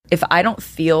If I don't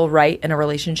feel right in a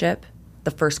relationship,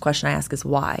 the first question I ask is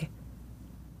why?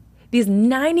 Because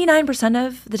 99%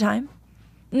 of the time,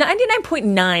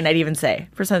 99.9, I'd even say,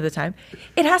 percent of the time,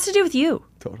 it has to do with you.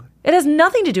 Totally. It has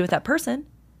nothing to do with that person.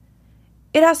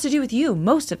 It has to do with you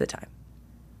most of the time.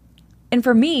 And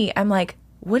for me, I'm like,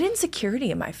 what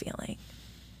insecurity am I feeling?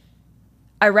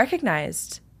 I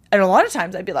recognized, and a lot of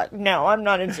times I'd be like, no, I'm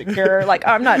not insecure. Like,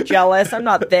 I'm not jealous. I'm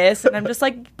not this. And I'm just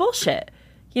like, bullshit.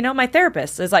 You know, my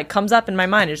therapist is like, comes up in my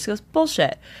mind and just goes,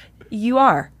 bullshit. You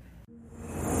are.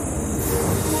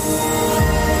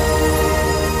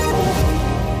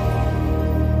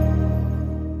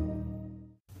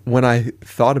 When I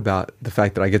thought about the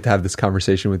fact that I get to have this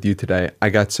conversation with you today, I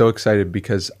got so excited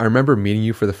because I remember meeting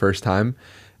you for the first time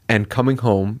and coming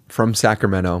home from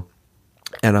Sacramento,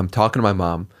 and I'm talking to my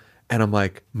mom, and I'm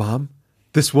like, Mom,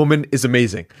 this woman is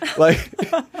amazing. Like,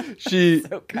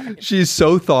 she's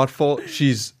so thoughtful.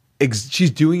 She's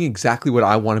doing exactly what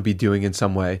I want to be doing in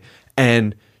some way,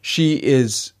 and she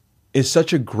is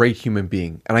such a great human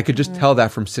being. And I could just tell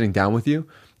that from sitting down with you.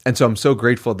 And so I'm so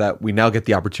grateful that we now get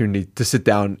the opportunity to sit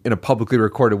down in a publicly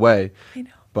recorded way. I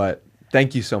know. But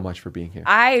thank you so much for being here.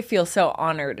 I feel so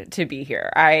honored to be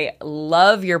here. I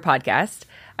love your podcast.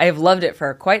 I have loved it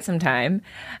for quite some time.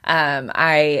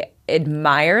 I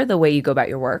admire the way you go about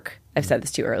your work. I've said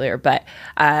this to you earlier, but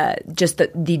just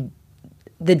the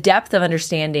depth of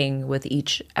understanding with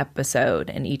each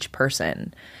episode and each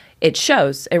person, it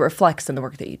shows, it reflects in the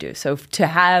work that you do. So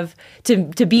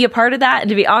to be a part of that and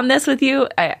to be on this with you,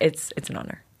 it's an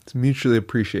honor. It's mutually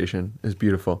appreciation is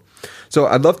beautiful. So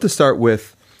I'd love to start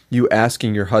with you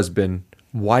asking your husband,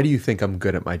 why do you think I'm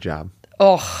good at my job?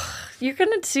 Oh, you're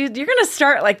gonna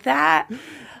start like that.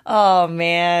 Oh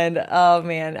man,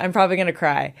 I'm probably gonna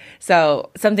cry.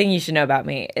 So something you should know about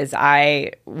me is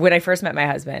when I first met my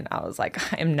husband, I was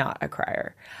like, I am not a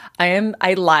crier.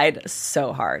 I lied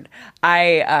so hard.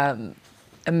 I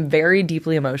am very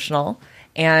deeply emotional,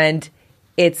 and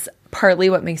it's partly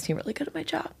what makes me really good at my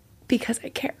job because I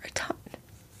care a ton.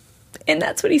 And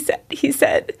that's what he said. He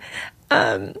said,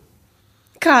 God,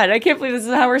 I can't believe this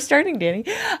is how we're starting, Danny.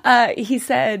 He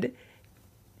said,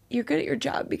 you're good at your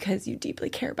job because you deeply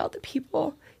care about the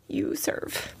people you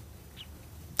serve.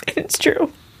 And it's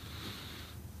true.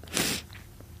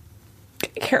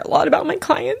 I care a lot about my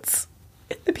clients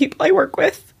and the people I work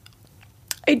with.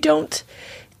 I don't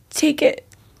take it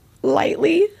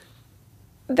lightly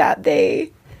that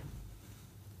they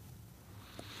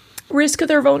risk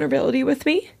their vulnerability with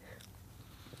me.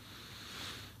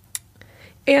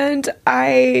 And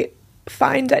I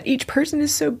find that each person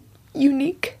is so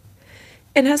unique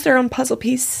and has their own puzzle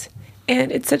piece.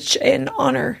 And it's such an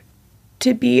honor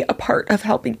to be a part of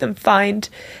helping them find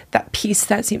that piece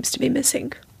that seems to be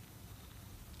missing.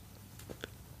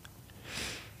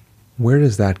 Where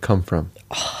does that come from?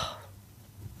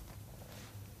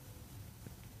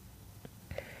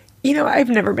 You know, I've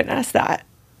never been asked that.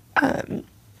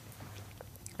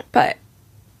 But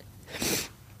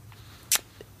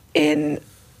in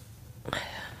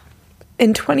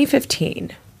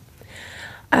 2015,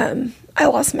 I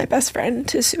lost my best friend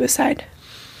to suicide.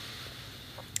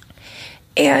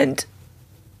 And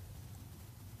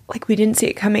like, we didn't see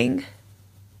it coming.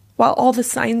 While all the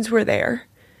signs were there,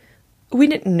 we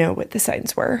didn't know what the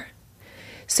signs were.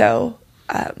 So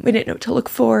we didn't know what to look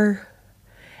for.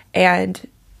 And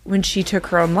when she took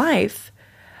her own life,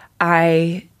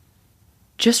 I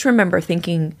just remember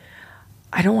thinking,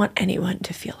 I don't want anyone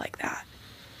to feel like that.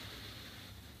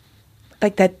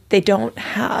 Like that they don't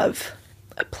have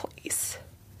a place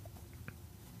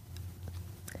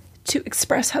to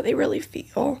express how they really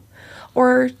feel,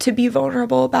 or to be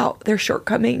vulnerable about their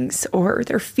shortcomings or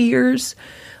their fears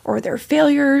or their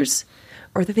failures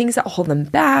or the things that hold them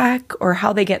back or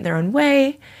how they get in their own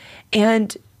way.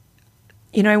 And,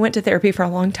 you know, I went to therapy for a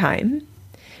long time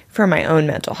for my own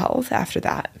mental health after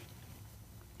that.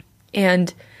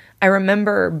 And I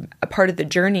remember a part of the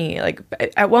journey, like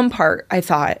at one part I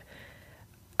thought,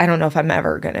 I don't know if I'm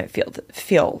ever going to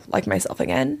feel like myself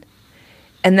again.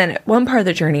 And then at one part of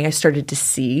the journey, I started to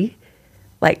see,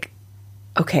 like,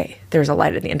 okay, there's a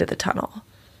light at the end of the tunnel.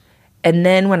 And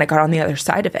then when I got on the other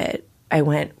side of it, I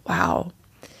went, wow,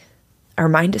 our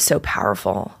mind is so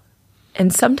powerful.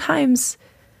 And sometimes,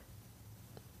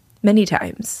 many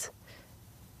times,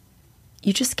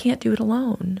 you just can't do it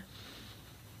alone.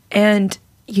 And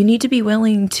you need to be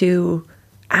willing to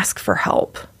ask for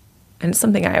help. And it's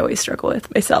something I always struggle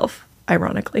with myself,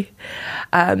 ironically.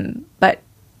 But,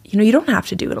 you know, you don't have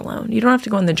to do it alone. You don't have to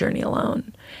go on the journey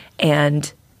alone.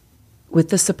 And with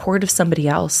the support of somebody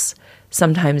else,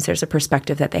 sometimes there's a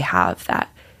perspective that they have that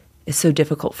is so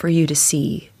difficult for you to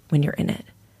see when you're in it.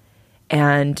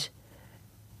 And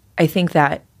I think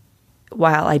that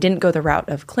while I didn't go the route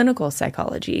of clinical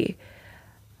psychology,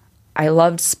 I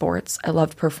loved sports, I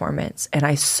loved performance, and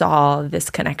I saw this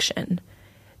connection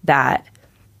that,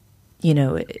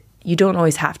 you don't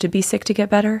always have to be sick to get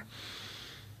better.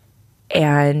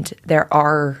 And there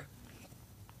are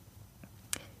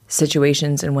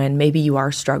situations in when maybe you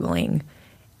are struggling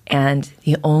and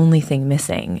the only thing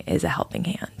missing is a helping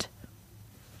hand.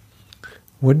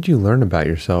 What did you learn about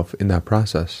yourself in that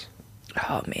process?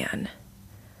 Oh, man.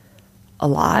 A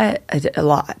lot.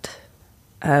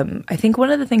 I think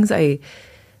one of the things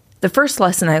the first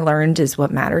lesson I learned is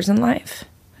what matters in life.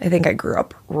 I think I grew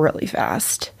up really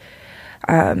fast.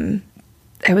 I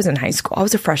was in high school. I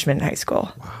was a freshman in high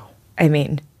school. Wow. I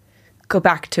mean, go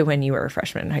back to when you were a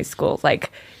freshman in high school.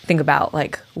 Like, think about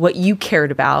like what you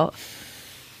cared about,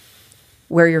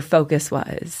 where your focus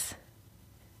was.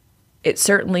 It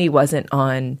certainly wasn't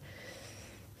on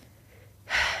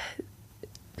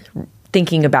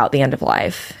thinking about the end of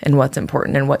life and what's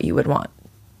important and what you would want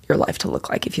your life to look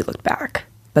like if you looked back.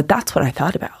 But that's what I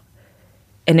thought about.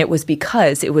 And it was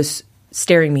because it was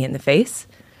staring me in the face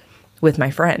with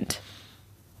my friend.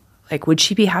 Like, would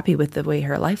she be happy with the way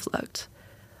her life looked?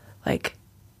 Like,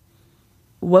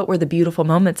 what were the beautiful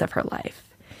moments of her life?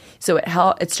 So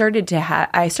I started to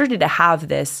have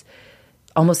this,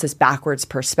 almost this backwards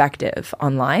perspective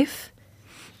on life.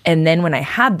 And then when I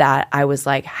had that, I was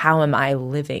like, how am I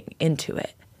living into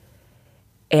it?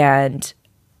 And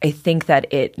I think that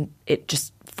it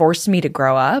just forced me to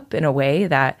grow up in a way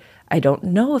that I don't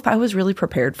know if I was really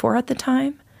prepared for at the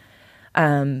time.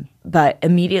 But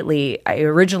immediately, I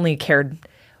originally cared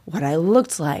what I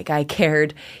looked like. I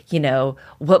cared,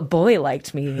 what boy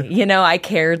liked me. I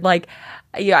cared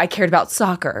I cared about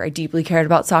soccer. I deeply cared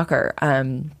about soccer.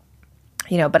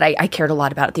 But I cared a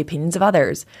lot about the opinions of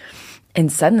others. And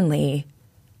suddenly,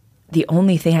 the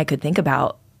only thing I could think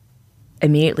about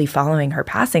immediately following her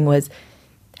passing was,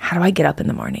 how do I get up in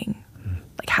the morning?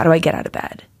 Like, how do I get out of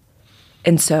bed?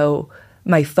 And so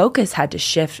my focus had to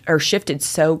shifted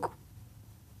so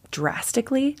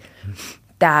drastically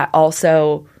that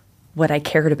also what I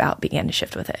cared about began to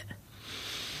shift with it.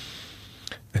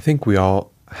 I think we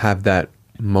all have that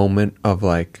moment of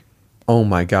like, oh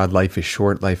my God, life is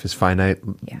short, life is finite.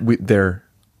 Yeah.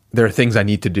 There are things I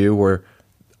need to do where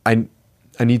I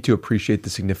need to appreciate the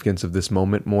significance of this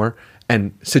moment more.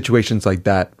 And situations like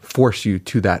that force you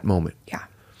to that moment. Yeah.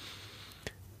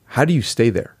 How do you stay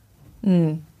there?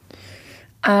 It's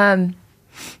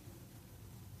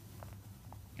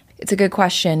a good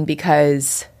question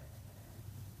because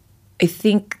I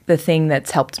think the thing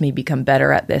that's helped me become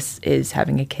better at this is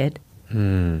having a kid.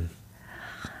 You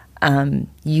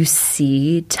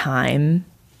see time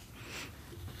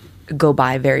go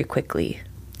by very quickly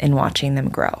in watching them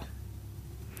grow.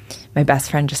 My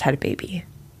best friend just had a baby,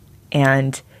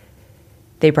 and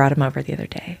they brought him over the other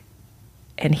day.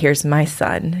 And here's my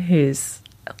son, who's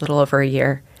a little over a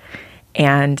year.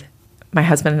 And my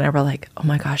husband and I were like, oh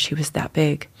my gosh, he was that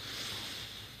big.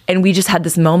 And we just had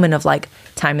this moment of like,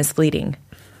 time is fleeting.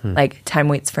 Like, time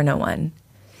waits for no one.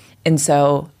 And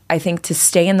so I think to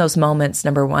stay in those moments,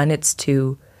 number one, it's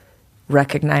to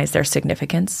recognize their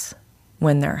significance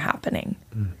when they're happening.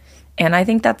 And I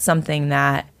think that's something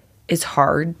that is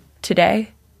hard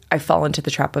today. I fall into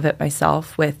the trap of it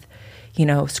myself with,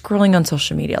 scrolling on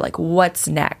social media, like what's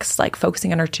next, like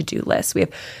focusing on our to-do list. We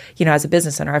have, as a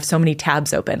business owner, I have so many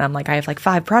tabs open. I'm like, I have like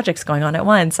 5 projects going on at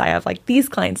once. I have like these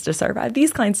clients to serve. I have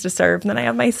these clients to serve. And then I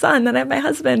have my son, then I have my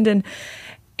husband. And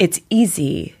it's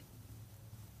easy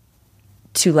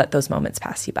to let those moments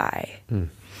pass you by.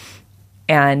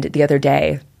 And the other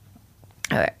day,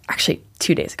 actually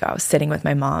 2 days ago, I was sitting with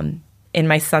my mom in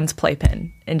my son's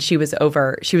playpen, and she was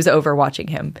over watching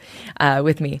him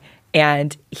with me.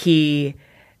 And he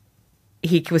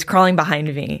was crawling behind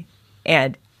me,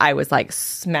 and I was like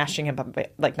smashing him up,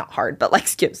 like not hard, but like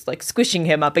squishing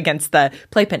him up against the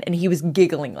playpen, and he was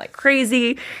giggling like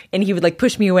crazy, and he would like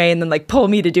push me away and then like pull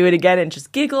me to do it again and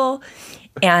just giggle.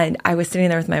 And I was sitting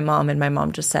there with my mom, and my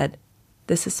mom just said,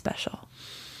 "This is special."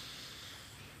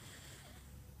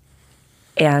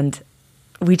 And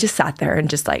we just sat there and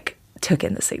just like took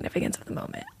in the significance of the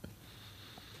moment.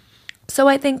 So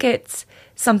I think it's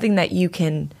something that you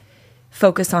can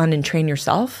focus on and train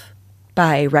yourself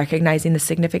by recognizing the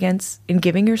significance and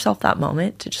giving yourself that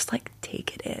moment to just like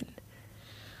take it in.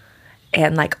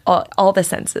 And like all the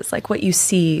senses, like what you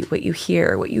see, what you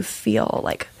hear, what you feel,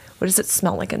 like what does it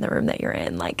smell like in the room that you're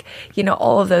in? Like,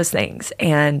 all of those things.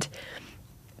 And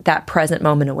that present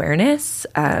moment awareness,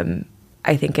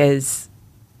 I think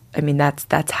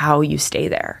that's how you stay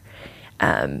there.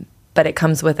 but it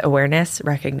comes with awareness,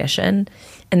 recognition,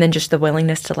 and then just the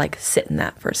willingness to like sit in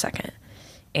that for a second.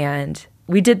 And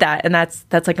we did that, and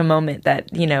that's like a moment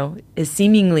that, you know, is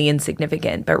seemingly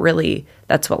insignificant, but really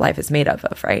that's what life is made of,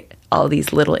 right? All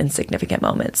these little insignificant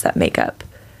moments that make up,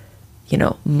 you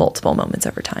know, multiple moments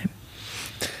over time.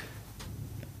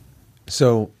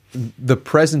 So the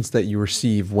presence that you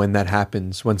receive when that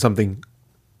happens, when something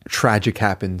tragic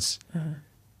happens,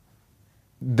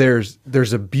 there's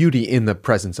a beauty in the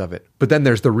presence of it, but then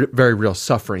there's the very real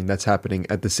suffering that's happening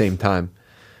at the same time.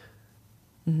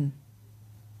 Mm-hmm.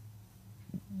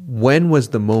 When was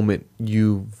the moment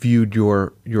you viewed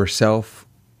yourself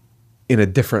in a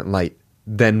different light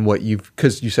than what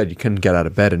because you said you couldn't get out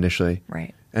of bed initially.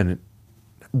 Right. And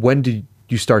when did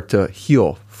you start to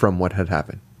heal from what had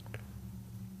happened?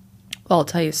 Well, I'll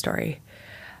tell you a story.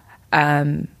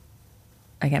 Again,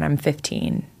 I'm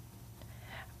 15.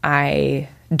 I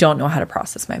don't know how to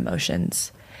process my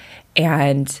emotions.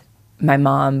 And my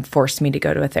mom forced me to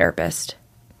go to a therapist.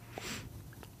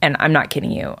 And I'm not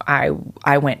kidding you.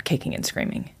 I went kicking and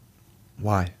screaming.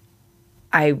 Why?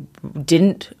 I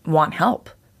didn't want help.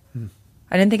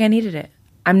 I didn't think I needed it.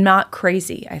 I'm not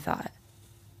crazy, I thought.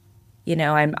 You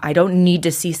know, I don't need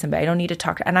to see somebody. I don't need to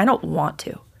talk. And I don't want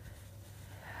to.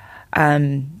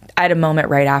 I had a moment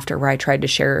right after where I tried to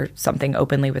share something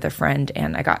openly with a friend,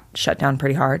 and I got shut down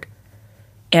pretty hard.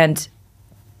 And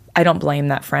I don't blame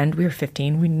that friend. We were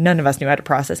 15. None of us knew how to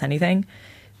process anything.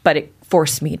 But it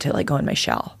forced me to like go in my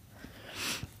shell.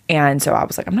 And so I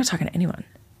was like, I'm not talking to anyone.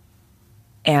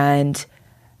 And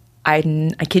I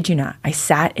kid you not, I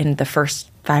sat in the first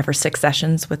 5 or 6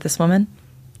 sessions with this woman,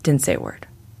 didn't say a word.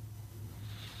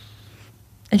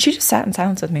 And she just sat in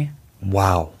silence with me.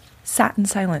 Wow. Sat in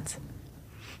silence.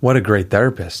 What a great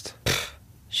therapist.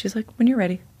 She's like, when you're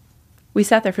ready. We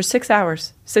sat there for 6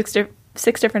 hours, six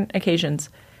different occasions,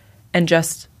 and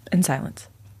just in silence.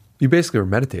 You basically were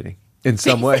meditating in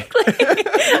some way.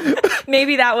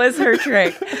 Maybe that was her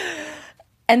trick.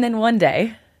 And then one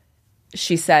day,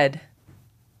 she said,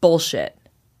 bullshit.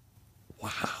 Wow.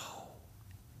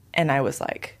 And I was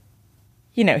like,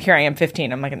 you know, here I am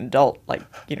 15. I'm like an adult, like,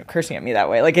 you know, cursing at me that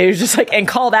way. Like, it was just like, and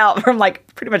called out from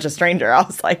like pretty much a stranger. I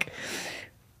was like,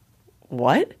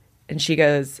 what? And she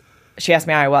asked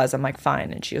me how I was. I'm like,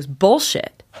 fine. And she goes,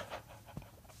 bullshit.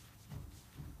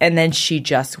 And then she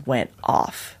just went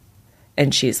off.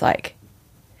 And she's like,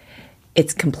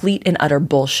 it's complete and utter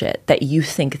bullshit that you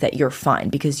think that you're fine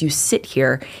because you sit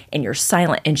here and you're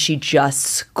silent. And she just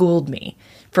schooled me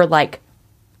for like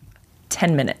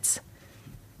 10 minutes.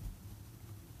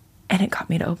 And it got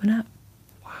me to open up.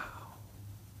 Wow.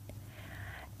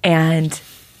 And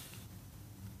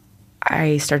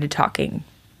I started talking.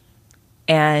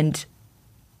 And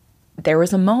there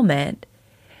was a moment,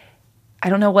 I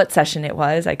don't know what session it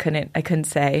was. I couldn't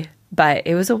say, but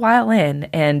it was a while in,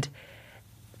 and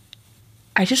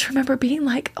I just remember being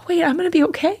like, oh, wait, I'm going to be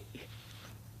okay.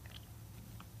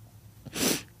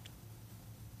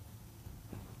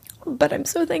 But I'm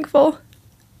so thankful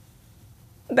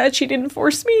that she didn't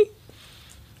force me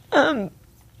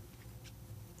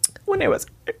when I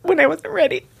wasn't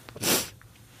ready.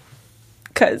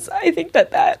 Because I think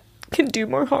that can do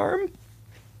more harm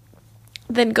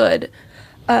than good.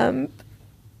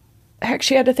 Heck,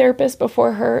 she had a therapist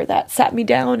before her that sat me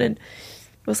down and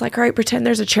was like, all right, pretend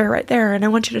there's a chair right there and I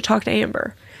want you to talk to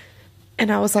Amber.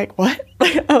 And I was like, what?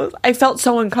 I felt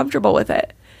so uncomfortable with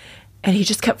it. And he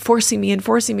just kept forcing me and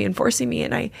forcing me and forcing me.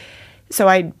 And so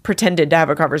I pretended to have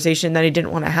a conversation that I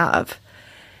didn't want to have.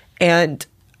 And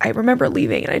I remember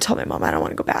leaving and I told my mom, I don't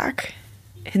want to go back.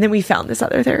 And then we found this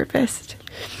other therapist.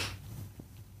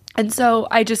 And so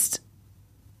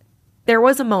there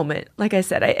was a moment, like I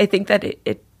said, I think that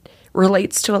it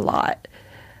relates to a lot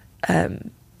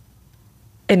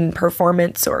in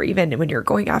performance, or even when you're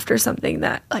going after something,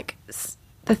 that like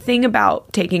the thing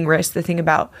about taking risks, the thing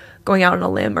about going out on a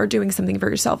limb or doing something for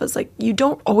yourself is like, you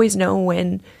don't always know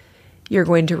when you're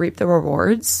going to reap the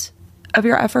rewards of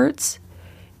your efforts.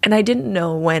 And I didn't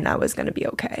know when I was going to be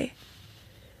okay.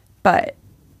 But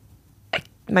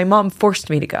my mom forced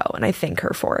me to go, and I thank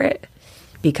her for it,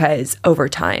 because over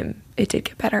time it did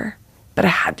get better. But I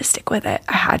had to stick with it.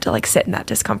 I had to like sit in that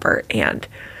discomfort, and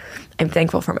I'm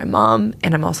thankful for my mom,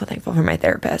 and I'm also thankful for my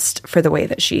therapist for the way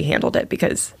that she handled it,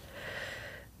 because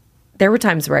there were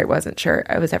times where I wasn't sure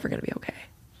I was ever going to be okay.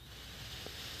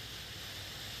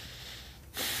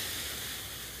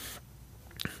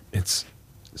 It's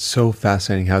so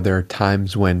fascinating how there are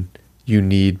times when you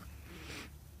need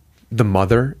the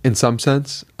mother in some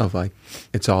sense of like,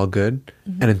 it's all good.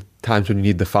 Mm-hmm. And in times when you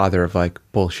need the father of like,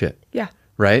 bullshit. Yeah.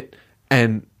 Right.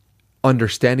 And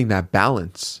understanding that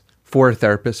balance for a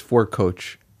therapist, for a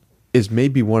coach, is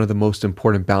maybe one of the most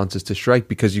important balances to strike,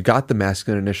 because you got the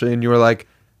masculine initially and you were like,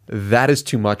 that is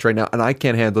too much right now and I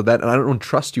can't handle that and I don't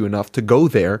trust you enough to go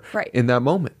there in that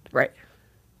moment. Right.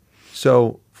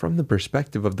 So from the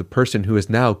perspective of the person who is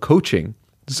now coaching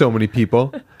so many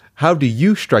people, how do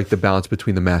you strike the balance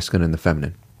between the masculine and the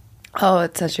feminine? Oh,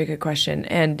 it's such a good question.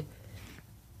 And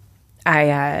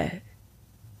I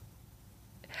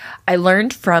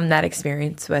learned from that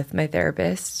experience with my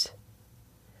therapist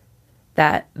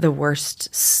that the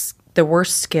worst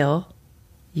skill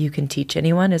you can teach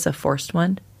anyone is a forced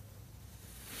one.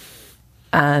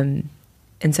 And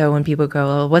so when people go,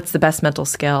 well, what's the best mental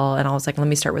skill? And I was like, let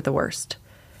me start with the worst.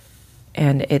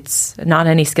 And it's not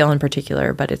any skill in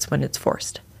particular, but it's when it's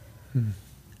forced.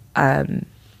 I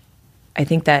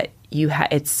think that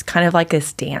it's kind of like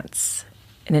this dance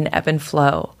in an ebb and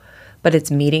flow, but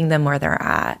it's meeting them where they're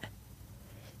at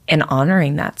and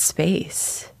honoring that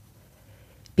space,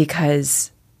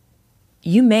 because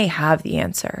you may have the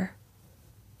answer,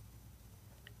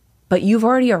 but you've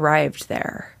already arrived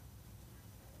there.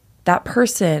 That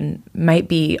person might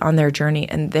be on their journey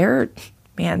and they're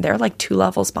like 2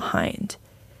 levels behind.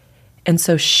 And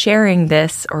so sharing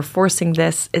this or forcing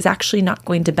this is actually not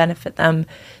going to benefit them,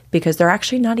 because they're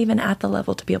actually not even at the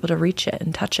level to be able to reach it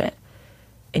and touch it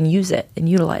and use it and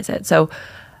utilize it. So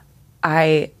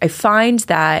I find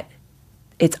that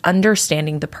it's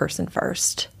understanding the person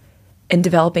first and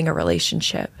developing a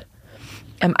relationship.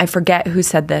 I forget who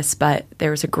said this, but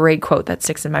there's a great quote that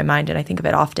sticks in my mind, and I think of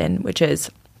it often, which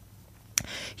is,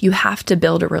 you have to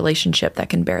build a relationship that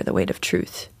can bear the weight of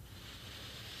truth.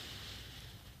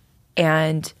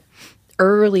 And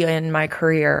early in my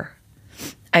career,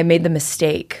 I made the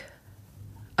mistake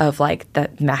of like the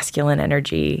masculine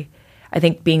energy. I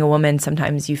think being a woman,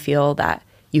 sometimes you feel that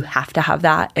you have to have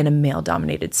that in a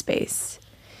male-dominated space.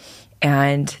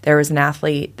 And there was an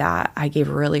athlete that I gave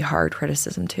really hard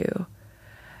criticism to,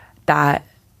 that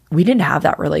we didn't have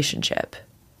that relationship.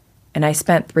 And I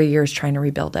spent 3 years trying to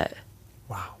rebuild it.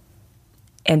 Wow.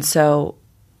 And so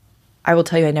I will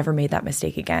tell you, I never made that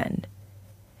mistake again.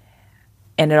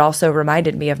 And it also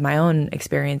reminded me of my own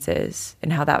experiences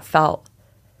and how that felt.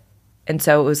 And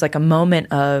so it was like a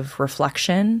moment of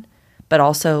reflection, but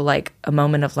also like a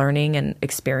moment of learning and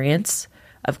experience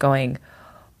of going,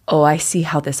 oh, I see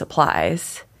how this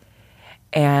applies.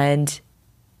 And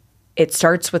it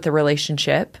starts with the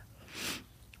relationship.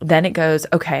 Then it goes,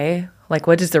 okay, like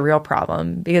what is the real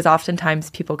problem? Because oftentimes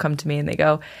people come to me and they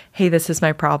go, hey, this is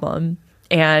my problem.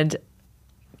 And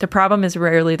the problem is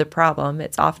rarely the problem.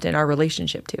 It's often our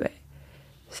relationship to it.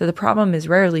 So the problem is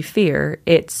rarely fear.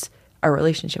 It's our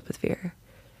relationship with fear.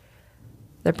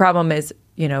 The problem is,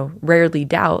 rarely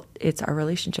doubt. It's our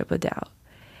relationship with doubt.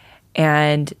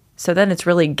 And so then it's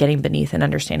really getting beneath and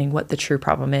understanding what the true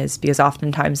problem is, because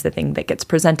oftentimes the thing that gets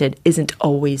presented isn't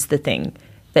always the thing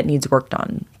that needs worked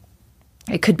on.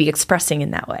 It could be expressing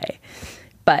in that way,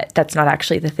 but that's not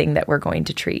actually the thing that we're going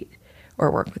to treat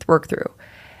or work through.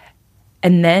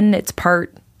 And then it's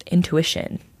part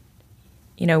intuition.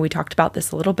 We talked about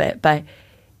this a little bit, but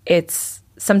it's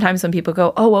sometimes when people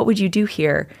go, oh, what would you do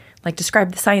here? Like,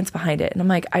 describe the science behind it. And I'm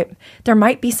like, there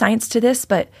might be science to this,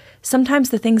 but sometimes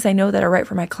the things I know that are right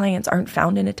for my clients aren't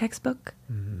found in a textbook.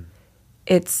 Mm-hmm.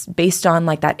 It's based on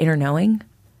like that inner knowing.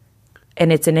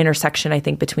 And it's an intersection, I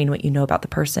think, between what you know about the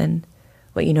person,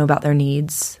 what you know about their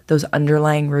needs, those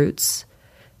underlying roots,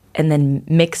 and then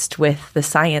mixed with the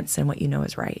science and what you know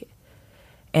is right.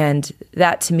 And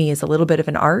that to me is a little bit of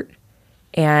an art.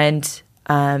 And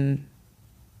I'm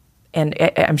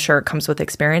sure it comes with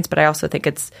experience, but I also think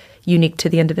it's unique to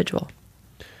the individual.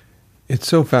 It's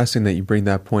so fascinating that you bring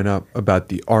that point up about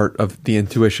the art of the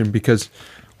intuition, because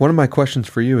one of my questions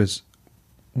for you is,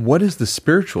 what is the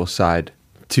spiritual side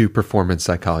to performance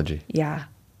psychology? Yeah.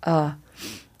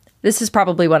 This is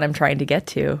probably what I'm trying to get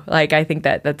to. Like, I think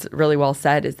that's really well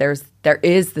said, is there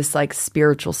is this like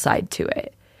spiritual side to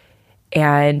it.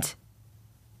 And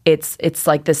it's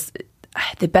like this,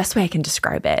 the best way I can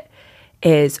describe it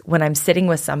is when I'm sitting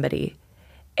with somebody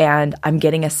and I'm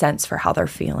getting a sense for how they're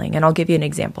feeling. And I'll give you an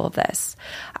example of this.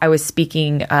 I was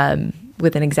speaking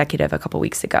with an executive a couple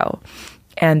weeks ago,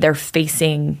 and they're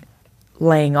facing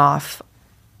laying off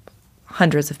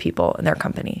hundreds of people in their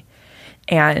company.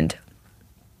 And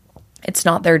it's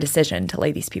not their decision to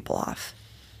lay these people off.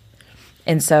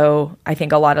 And so I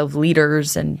think a lot of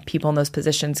leaders and people in those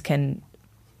positions can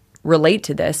relate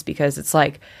to this, because it's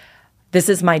like, this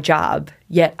is my job,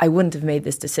 yet I wouldn't have made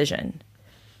this decision.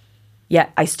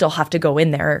 Yet I still have to go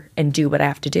in there and do what I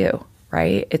have to do,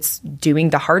 right? It's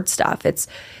doing the hard stuff. It's,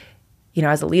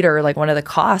 as a leader, like one of the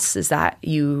costs is that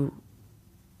you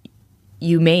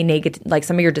you may like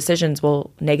some of your decisions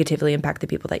will negatively impact the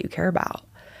people that you care about.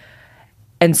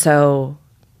 And so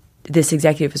this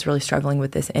executive was really struggling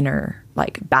with this inner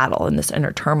like battle and this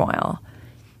inner turmoil.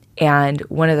 And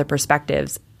one of the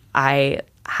perspectives I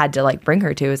had to like bring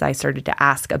her to is I started to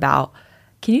ask about,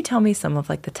 can you tell me some of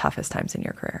like the toughest times in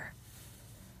your career?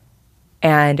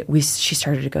 And she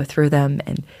started to go through them,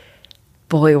 and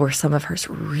boy, were some of hers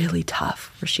really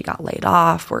tough, where she got laid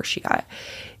off, where she got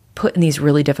put in these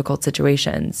really difficult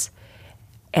situations.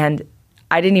 And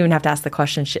I didn't even have to ask the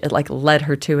question. It like led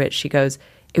her to it. She goes,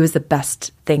 it was the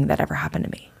best thing that ever happened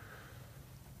to me.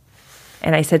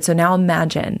 And I said, so now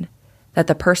imagine that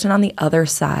the person on the other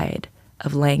side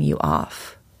of laying you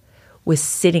off was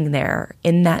sitting there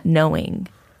in that knowing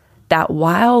that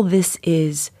while this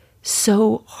is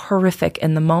so horrific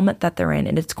in the moment that they're in,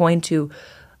 and it's going to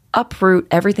uproot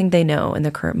everything they know in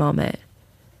the current moment,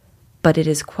 but it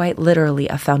is quite literally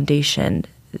a foundation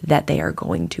that they are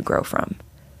going to grow from.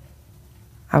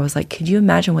 I was like, could you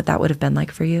imagine what that would have been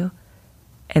like for you?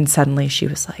 And suddenly she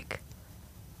was like,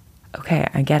 okay,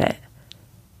 I get it.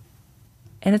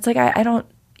 And it's like, I don't,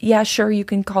 yeah, sure, you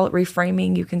can call it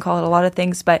reframing, you can call it a lot of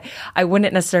things, but I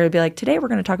wouldn't necessarily be like, today we're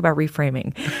going to talk about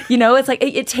reframing. You know, it's like,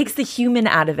 it takes the human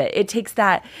out of it. It takes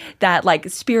that like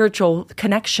spiritual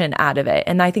connection out of it.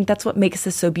 And I think that's what makes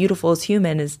us so beautiful as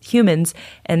humans.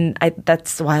 And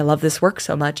that's why I love this work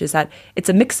so much, is that it's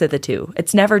a mix of the two.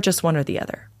 It's never just one or the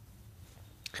other.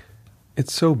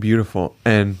 It's so beautiful.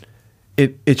 And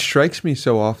it strikes me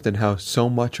so often how so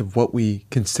much of what we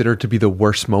consider to be the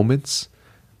worst moments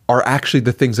are actually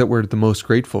the things that we're the most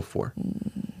grateful for.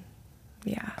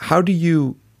 Yeah. How do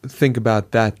you think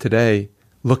about that today,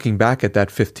 looking back at that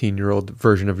 15-year-old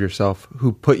version of yourself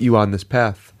who put you on this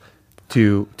path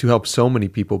to help so many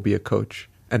people be a coach,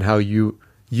 and how you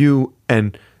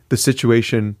and the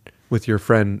situation with your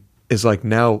friend is like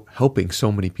now helping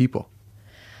so many people?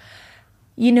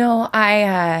 You know,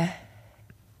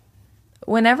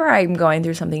 whenever I'm going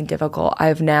through something difficult,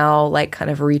 I've now like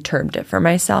kind of retermed it for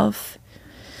myself.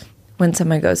 When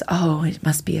someone goes, oh, it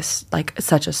must be like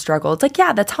such a struggle. It's like,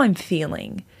 yeah, that's how I'm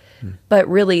feeling. But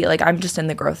really, like, I'm just in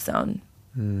the growth zone.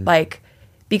 Like,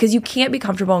 because you can't be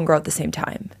comfortable and grow at the same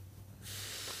time.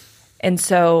 And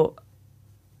so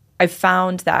I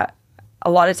found that a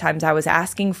lot of times I was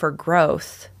asking for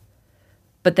growth,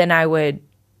 but then I would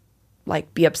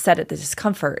like be upset at the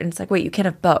discomfort. And it's like, wait, you can't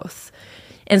have both.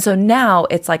 And so now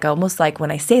it's like almost like when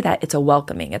I say that, it's a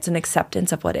welcoming. It's an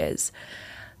acceptance of what is.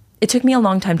 It took me a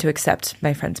long time to accept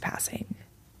my friend's passing.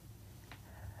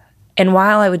 And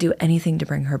while I would do anything to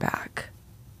bring her back,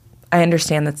 I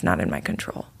understand that's not in my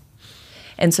control.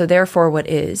 And so therefore what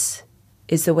is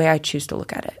the way I choose to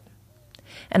look at it.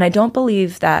 And I don't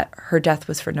believe that her death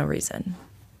was for no reason.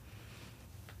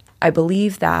 I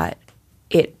believe that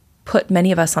it put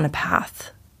many of us on a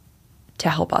path to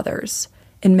help others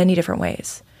in many different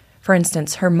ways. For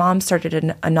instance, her mom started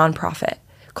a nonprofit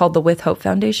called the With Hope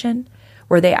Foundation,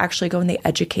 where they actually go and they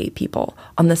educate people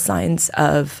on the signs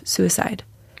of suicide.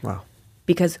 Wow.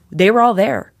 Because they were all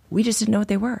there. We just didn't know what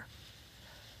they were.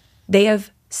 They have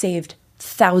saved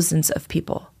thousands of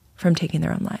people from taking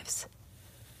their own lives.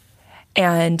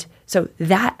 And so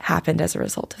that happened as a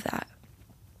result of that.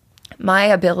 My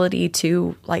ability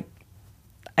to, like,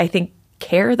 I think,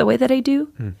 care the way that I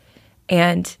do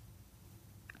and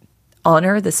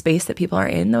honor the space that people are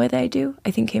in the way that I do,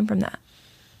 I think came from that.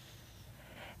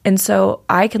 And so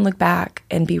I can look back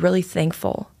and be really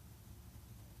thankful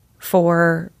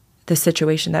for the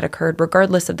situation that occurred,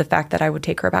 regardless of the fact that I would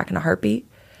take her back in a heartbeat.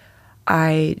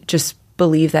 I just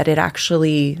believe that it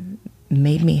actually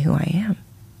made me who I am.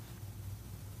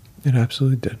 It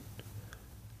absolutely did.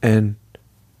 And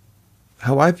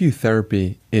how I view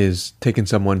therapy is taking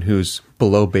someone who's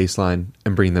below baseline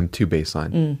and bringing them to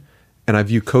baseline. And I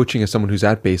view coaching as someone who's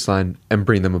at baseline and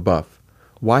bring them above.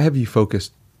 Why have you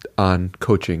focused on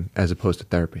coaching as opposed to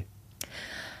therapy?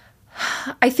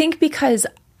 I think because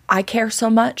I care so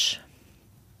much.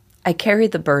 I carry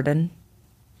the burden,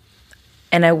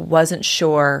 and I wasn't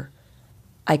sure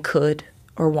I could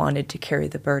or wanted to carry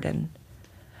the burden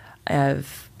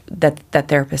of that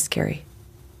therapists carry.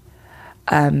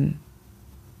 I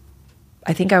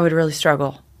think I would really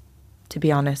struggle, to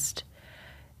be honest,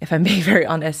 if I'm being very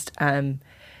honest,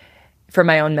 for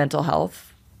my own mental health.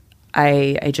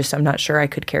 I'm not sure I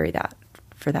could carry that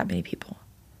for that many people.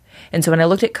 And so when I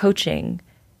looked at coaching,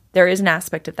 there is an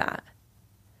aspect of that.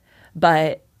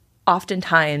 But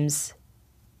oftentimes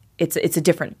it's a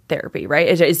different therapy, right?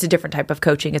 It's a different type of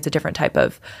coaching. It's a different type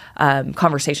of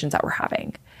conversations that we're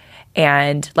having.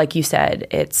 And like you said,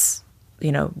 it's,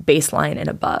 baseline and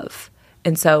above.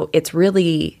 And so it's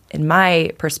really, in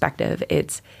my perspective,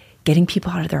 it's getting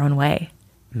people out of their own way.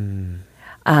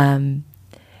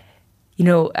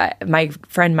 My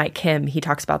friend Mike Kim, he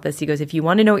talks about this. He goes, if you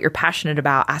want to know what you're passionate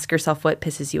about, ask yourself what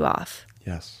pisses you off.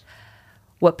 Yes.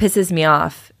 What pisses me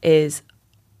off is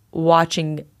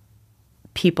watching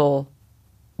people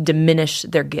diminish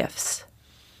their gifts.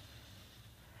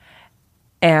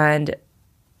 And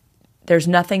there's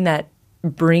nothing that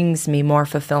brings me more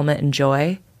fulfillment and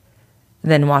joy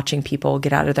than watching people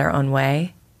get out of their own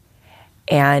way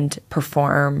and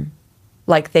perform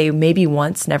like they maybe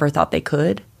once never thought they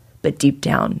could, but deep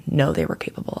down know they were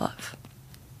capable of.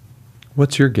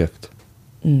 What's your gift?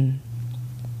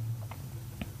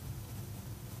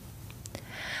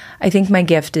 I think my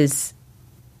gift is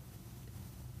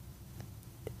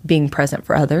being present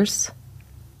for others.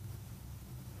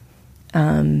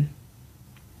 And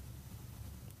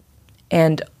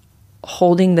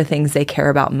holding the things they care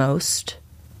about most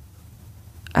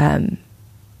with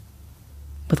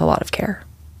a lot of care.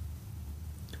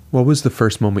 What was the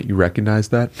first moment you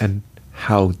recognized that, and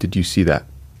how did you see that?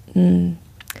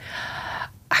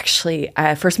 Actually,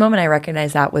 first moment I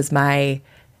recognized that was my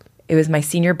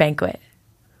senior banquet.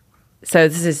 So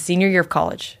this is senior year of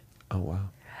college. Oh,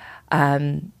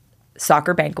 wow.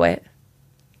 Soccer banquet.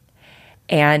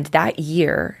 And that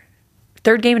year,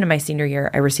 third game into my senior year,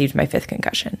 I received my 5th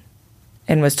concussion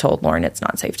and was told, Lauren, it's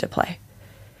not safe to play.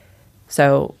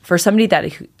 So for somebody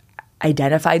that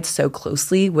identified so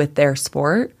closely with their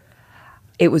sport,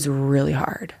 it was really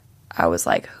hard. I was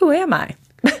like, who am I?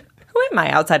 Who am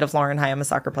I outside of Lauren? Hi, I'm a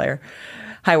soccer player.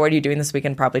 Hi, what are you doing this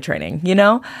weekend? Probably training, you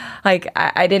know? Like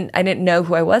I didn't know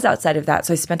who I was outside of that.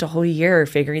 So I spent a whole year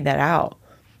figuring that out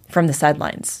from the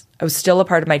sidelines. I was still a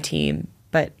part of my team,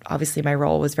 but obviously my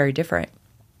role was very different.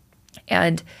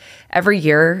 And every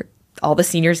year, all the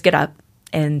seniors get up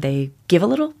and they give a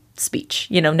little speech.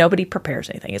 You know, nobody prepares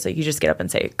anything. It's like you just get up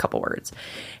and say a couple words.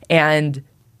 And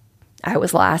I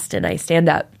was last, and I stand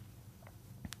up.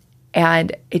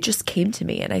 And it just came to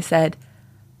me, and I said,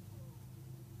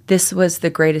 this was the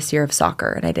greatest year of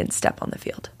soccer, and I didn't step on the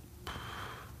field.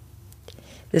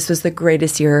 This was the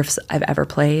greatest year I've ever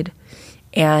played,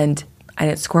 and I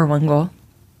didn't score 1 goal.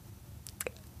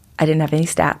 I didn't have any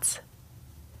stats.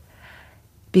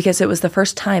 Because it was the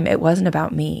first time it wasn't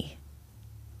about me.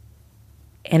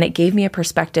 And it gave me a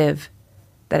perspective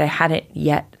that I hadn't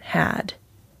yet had.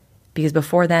 Because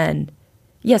before then,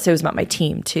 yes, it was about my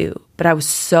team too, but I was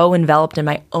so enveloped in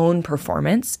my own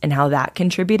performance and how that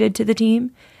contributed to the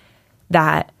team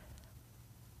that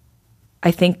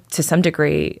I think to some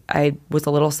degree I was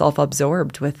a little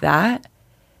self-absorbed with that.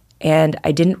 And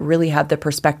I didn't really have the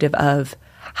perspective of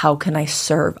how can I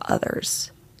serve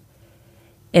others?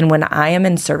 And when I am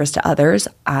in service to others,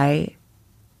 I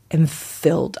am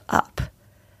filled up.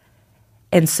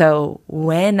 And so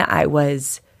when I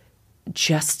was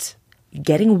just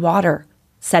getting water,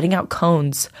 setting out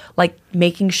cones, like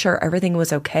making sure everything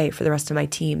was okay for the rest of my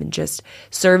team and just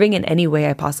serving in any way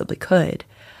I possibly could,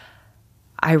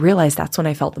 I realized that's when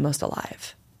I felt the most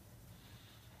alive.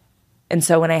 And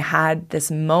so when I had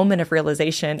this moment of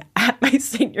realization at my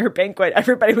senior banquet,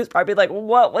 everybody was probably like,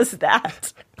 what was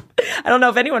that? I don't know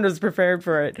if anyone was prepared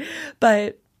for it,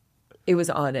 but it was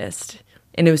honest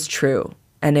and it was true.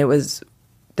 And it was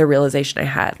the realization I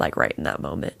had like right in that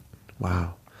moment.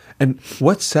 Wow. And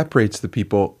what separates the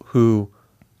people who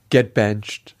get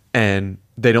benched and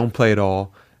they don't play at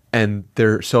all and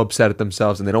they're so upset at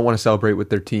themselves and they don't want to celebrate with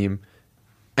their team,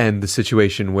 and the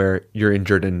situation where you're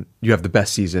injured and you have the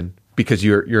best season because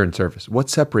you're in service? What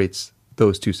separates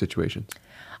those two situations?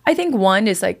 I think one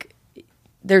is like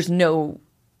there's no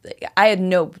way I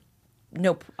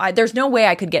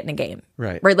could get in a game.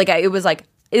 Right. Like it was like,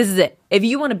 this is it. If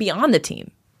you want to be on the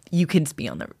team, you can be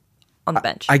on the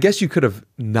bench. I guess you could have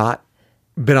not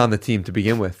been on the team to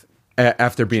begin with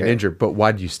after being injured, but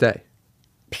why did you stay?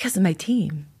 Because of my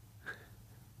team.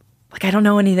 Like, I don't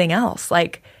know anything else.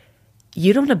 Like,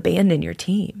 you don't abandon your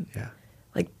team. Yeah.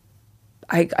 Like,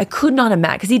 I could not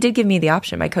imagine, because he did give me the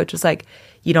option. My coach was like,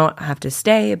 you don't have to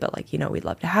stay, but like, we'd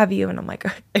love to have you. And I'm like,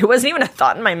 it wasn't even a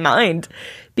thought in my mind,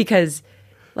 because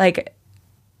like,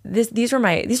 these were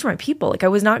my people. Like, I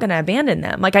was not going to abandon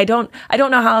them. Like, I don't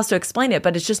know how else to explain it,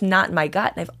 but it's just not in my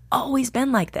gut. And I've always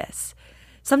been like this,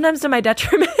 sometimes to my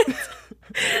detriment.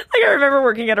 Like, I remember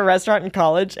working at a restaurant in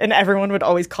college and everyone would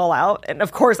always call out. And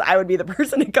of course I would be the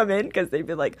person to come in because they'd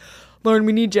be like, Lauren,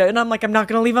 we need you. And I'm like, I'm not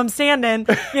going to leave them standing.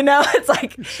 It's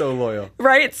like, so loyal.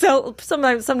 Right. So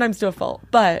sometimes to a fault,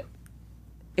 but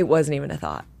it wasn't even a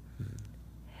thought.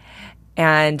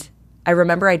 And I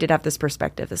remember I did have this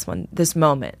perspective, this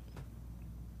moment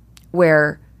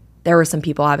where there were some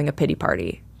people having a pity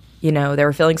party. You know, they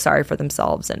were feeling sorry for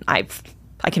themselves. And I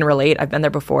can relate. I've been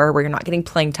there before where you're not getting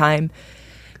playing time.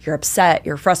 You're upset.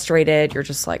 You're frustrated. You're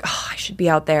just like, oh, I should be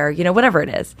out there. You know, whatever it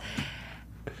is.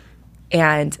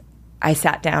 And I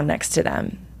sat down next to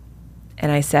them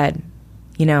and I said,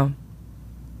 you know,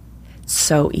 it's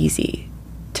so easy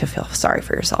to feel sorry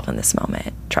for yourself in this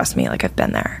moment. Trust me, like I've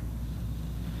been there.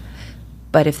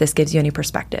 But if this gives you any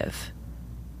perspective,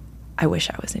 I wish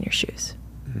I was in your shoes.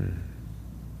 Mm.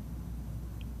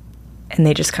 And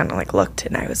they just kind of like looked,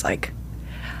 and I was like,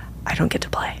 I don't get to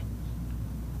play,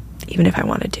 even if I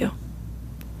wanted to.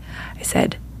 I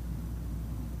said,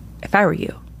 if I were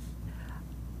you,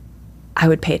 I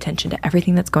would pay attention to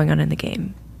everything that's going on in the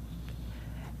game.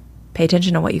 Pay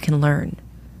attention to what you can learn,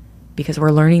 because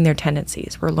we're learning their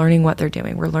tendencies. We're learning what they're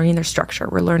doing. We're learning their structure.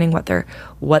 We're learning what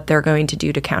they're going to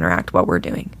do to counteract what we're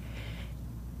doing,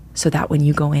 so that when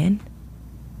you go in,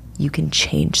 you can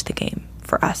change the game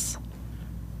for us.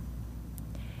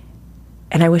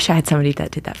 And I wish I had somebody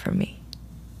that did that for me,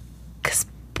 because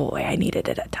boy, I needed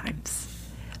it at times.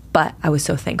 But I was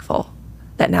so thankful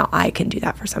that now I can do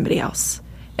that for somebody else.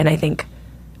 And I think,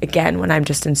 again, when I'm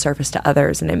just in service to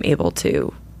others and I'm able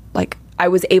to, like, I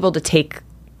was able to take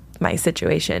my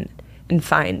situation and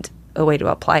find a way to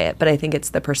apply it. But I think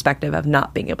it's the perspective of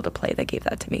not being able to play that gave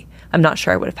that to me. I'm not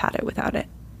sure I would have had it without it.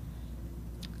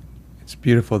 It's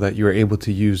beautiful that you were able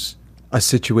to use a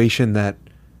situation that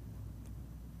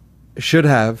should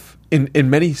have, in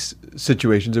many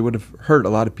situations, it would have hurt a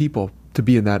lot of people to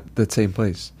be in that same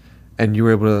place. And you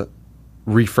were able to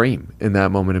reframe in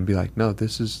that moment and be like, no,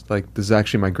 this is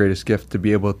actually my greatest gift, to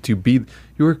be able to be,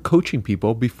 you were coaching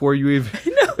people before you even,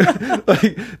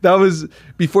 like, that was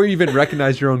before you even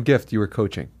recognized your own gift, you were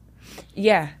coaching.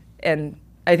 Yeah. And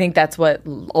I think that's what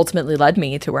ultimately led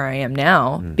me to where I am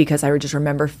now, because I would just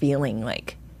remember feeling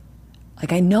like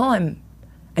I know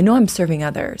I'm serving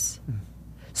others.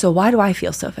 So why do I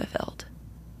feel so fulfilled?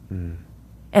 And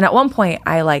at one point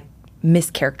I like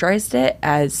mischaracterized it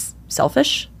as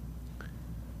selfish.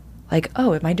 Like,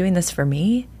 oh, am I doing this for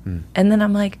me? And then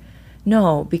I'm like,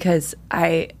 no, because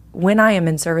when I am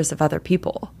in service of other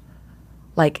people,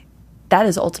 like, that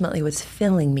is ultimately what's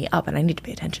filling me up, and I need to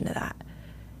pay attention to that.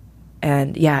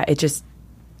 And yeah,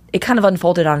 it kind of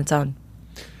unfolded on its own.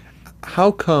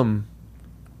 How come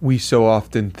we so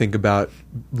often think about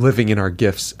living in our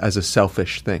gifts as a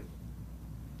selfish thing?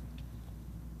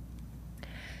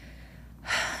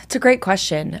 It's a great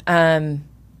question.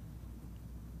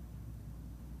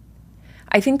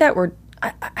 I think that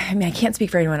I mean, I can't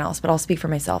speak for anyone else, but I'll speak for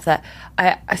myself, that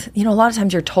a lot of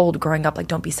times you're told growing up, like,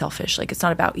 don't be selfish. Like, it's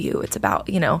not about you. It's about,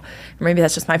 maybe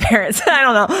that's just my parents. I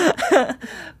don't know.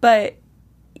 But,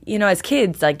 as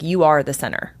kids, like, you are the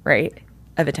center, right,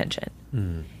 of attention.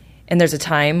 And there's a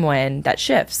time when that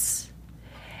shifts.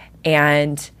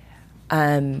 And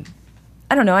I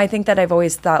don't know. I think that I've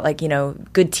always thought, like,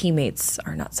 good teammates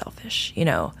are not selfish.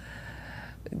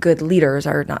 Good leaders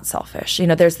are not selfish.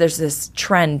 There's this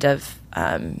trend of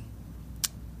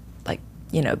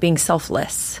being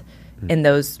selfless in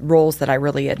those roles that I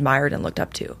really admired and looked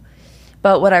up to.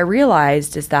 But what I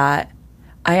realized is that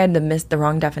I had missed the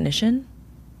wrong definition.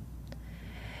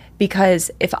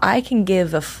 Because if I can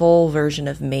give a full version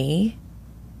of me,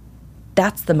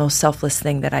 that's the most selfless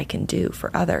thing that I can do for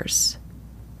others.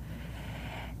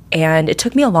 And it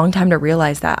took me a long time to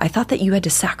realize that. I thought that you had to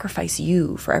sacrifice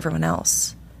you for everyone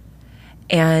else.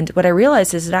 And what I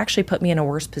realized is it actually put me in a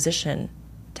worse position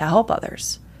to help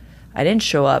others. I didn't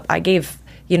show up. I gave,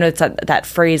 it's that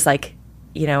phrase, like,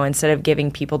 instead of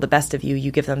giving people the best of you,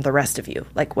 you give them the rest of you,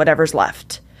 like whatever's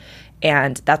left.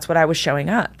 And that's what I was showing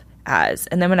up as.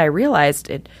 And then when I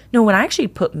realized when I actually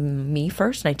put me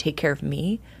first and I take care of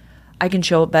me, I can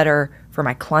show up better for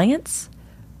my clients,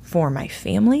 for my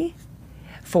family,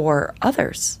 for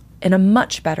others in a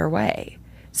much better way.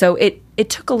 So it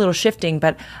took a little shifting,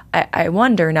 but I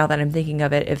wonder, now that I'm thinking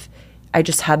of it, if I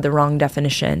just had the wrong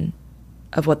definition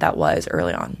of what that was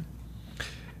early on.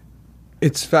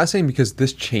 It's fascinating because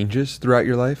this changes throughout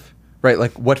your life, right?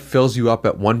 Like, what fills you up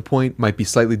at one point might be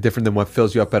slightly different than what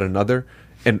fills you up at another.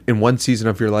 And in one season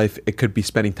of your life, it could be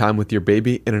spending time with your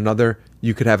baby. In another,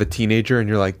 you could have a teenager and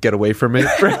you're like, get away from it.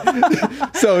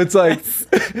 Right? So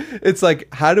it's like,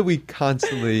 how do we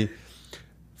constantly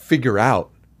figure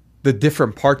out the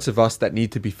different parts of us that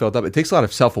need to be filled up? It takes a lot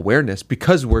of self-awareness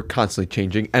because we're constantly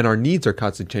changing and our needs are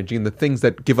constantly changing. And the things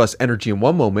that give us energy in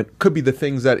one moment could be the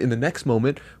things that in the next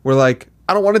moment we're like,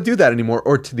 I don't want to do that anymore,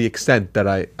 or to the extent that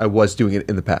I was doing it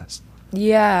in the past.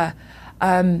 Yeah.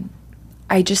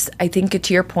 I think,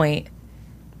 to your point,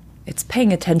 it's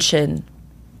paying attention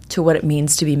to what it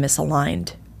means to be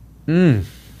misaligned.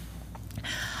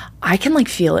 I can like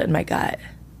feel it in my gut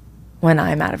when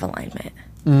I'm out of alignment.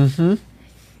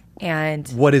 And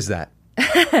What is that?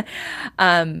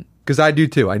 Because I do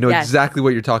too. I know Yes. exactly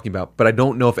what you're talking about, but I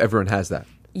don't know if everyone has that.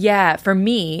 yeah, for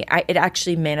me, it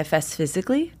actually manifests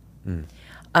physically.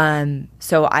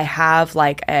 So I have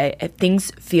like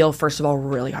things feel, first of all,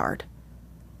 really hard.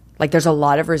 Like there's a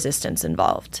lot of resistance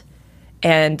involved.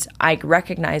 And I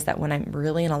recognize that when I'm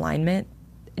really in alignment,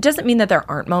 it doesn't mean that there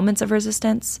aren't moments of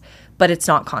resistance, but it's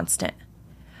not constant.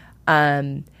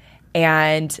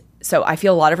 And so I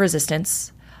feel a lot of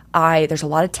resistance. There's a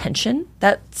lot of tension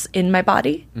that's in my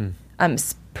body,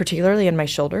 particularly in my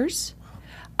shoulders.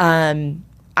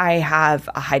 I have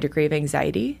a high degree of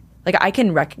anxiety. Like I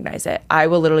can recognize it. I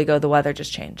will literally go, the weather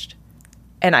just changed,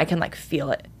 and I can like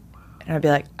feel it. And I'd be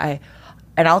like,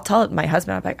 and I'll tell my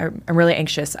husband, I'm like, I'm really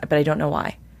anxious, but I don't know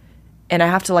why. And I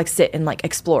have to like sit and like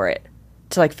explore it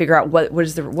to like figure out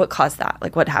what caused that,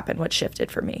 like what happened, what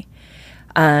shifted for me.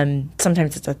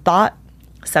 Sometimes it's a thought,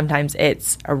 sometimes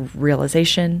it's a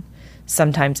realization,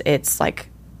 sometimes it's like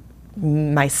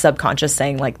my subconscious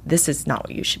saying like, this is not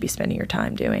what you should be spending your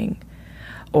time doing,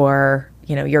 or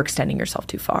you're extending yourself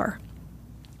too far.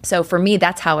 So for me,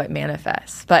 that's how it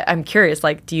manifests. But I'm curious,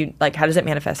 like, how does it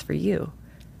manifest for you?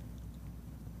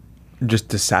 Just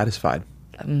dissatisfied.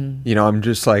 I'm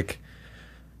just like,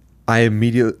 I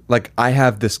immediately, like, I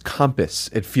have this compass,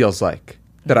 it feels like,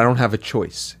 that I don't have a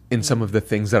choice in some of the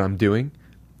things that I'm doing.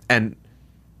 And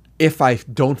if I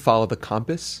don't follow the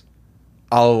compass,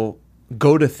 I'll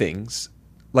go to things,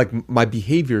 like my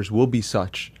behaviors will be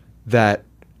such that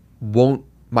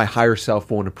my higher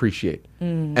self won't appreciate.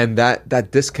 And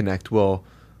that disconnect will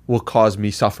cause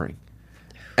me suffering.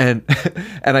 And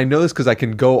and I know this because I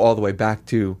can go all the way back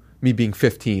to me being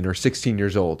 15 or 16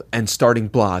 years old and starting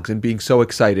blogs and being so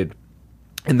excited.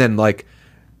 And then like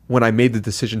when I made the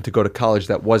decision to go to college,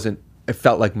 it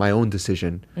felt like my own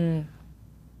decision.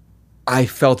 I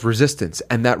felt resistance,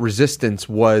 and that resistance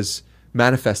was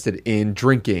manifested in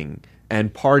drinking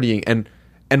and partying.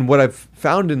 And what I've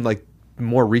found in like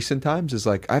more recent times is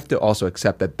like I have to also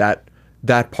accept that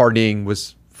partying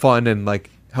was fun and like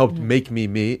helped make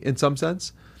me in some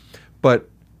sense, but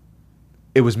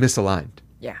it was misaligned.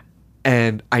 Yeah.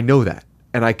 And I know that,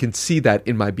 and I can see that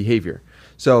in my behavior.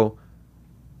 So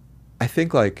I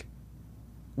think like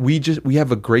we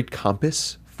have a great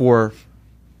compass for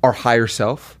our higher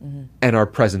self and our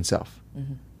present self.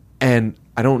 And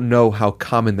I don't know how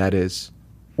common that is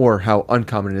or how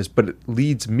uncommon it is, but it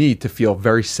leads me to feel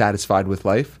very satisfied with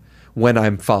life when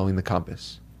I'm following the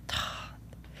compass.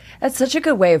 That's such a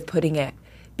good way of putting it,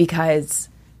 because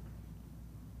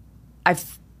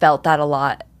I've felt that a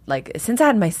lot. Like since I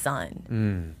had my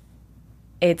son,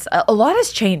 it's a lot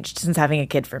has changed since having a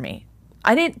kid for me.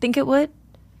 I didn't think it would.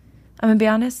 I'm gonna be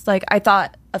honest. Like I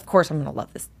thought, of course, I'm gonna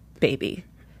love this baby,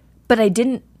 but I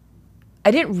didn't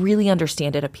really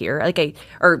understand it up here. Like I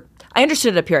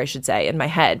understood it up here, I should say, in my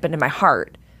head, but in my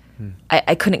heart,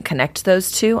 I couldn't connect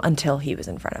those two until he was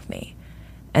in front of me,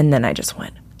 and then I just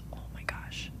went, "Oh my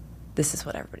gosh, this is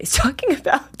what everybody's talking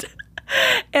about,"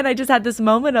 and I just had this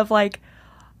moment of like,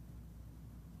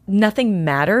 nothing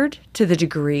mattered to the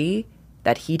degree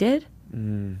that he did.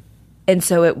 And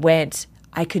so it went,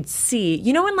 I could see,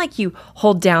 when like you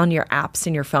hold down your apps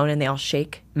in your phone and they all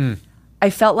shake? I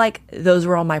felt like those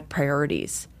were all my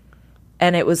priorities.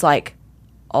 And it was like,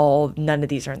 none of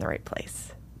these are in the right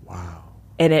place. Wow.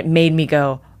 And it made me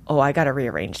go, I got to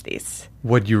rearrange these.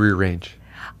 What'd you rearrange?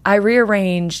 I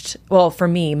rearranged, well, for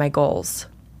me, my goals.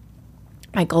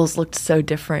 My goals looked so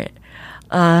different.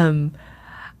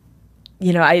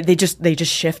 They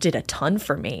just shifted a ton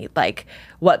for me. Like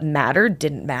what mattered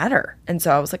didn't matter. And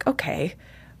so I was like, okay,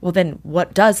 well then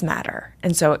what does matter?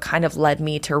 And so it kind of led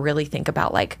me to really think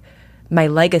about like my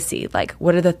legacy. Like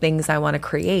what are the things I want to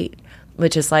create?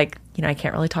 Which is like, I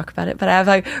can't really talk about it, but I have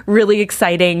a really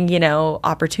exciting,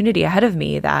 opportunity ahead of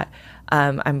me that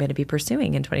I'm going to be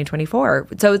pursuing in 2024.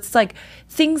 So it's like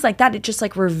things like that. It just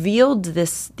like revealed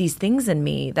these things in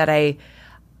me that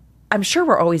I'm sure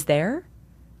were always there.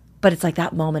 But it's like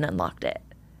that moment unlocked it.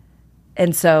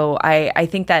 And so I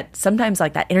think that sometimes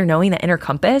like that inner knowing, that inner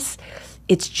compass,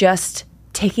 it's just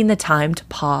taking the time to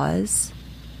pause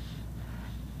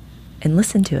and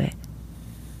listen to it.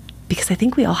 Because I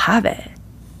think we all have it.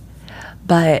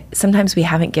 But sometimes we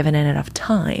haven't given it enough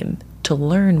time to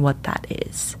learn what that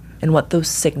is and what those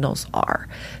signals are.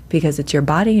 Because it's your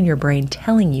body and your brain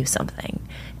telling you something.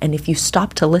 And if you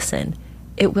stop to listen,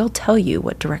 it will tell you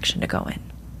what direction to go in.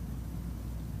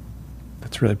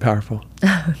 That's really powerful.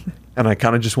 And I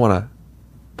kind of just want to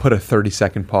put a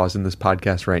 30-second pause in this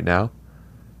podcast right now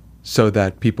so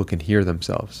that people can hear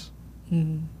themselves.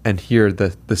 and hear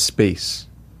the space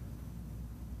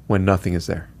when nothing is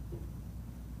there.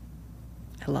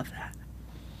 I love that.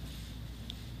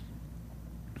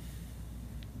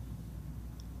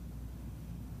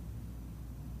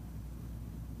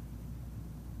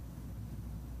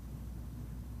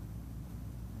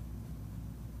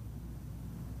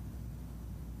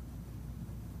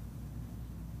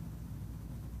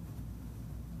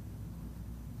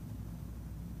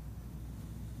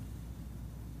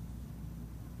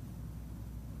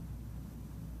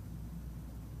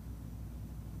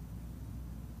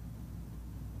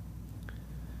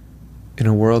 In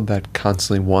a world that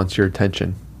constantly wants your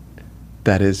attention,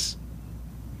 that is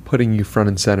putting you front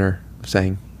and center, of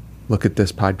saying, look at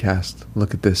this podcast,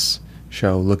 look at this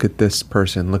show, look at this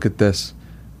person, look at this,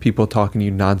 people talking to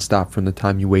you nonstop from the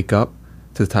time you wake up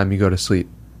to the time you go to sleep.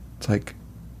 It's like,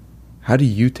 how do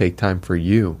you take time for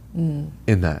you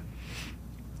in that?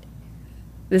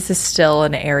 This is still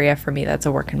an area for me that's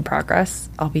a work in progress.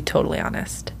 I'll be totally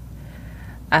honest.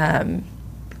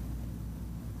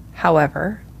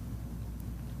 However,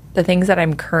 the things that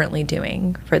I'm currently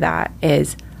doing for that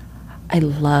is I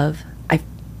love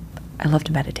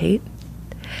to meditate.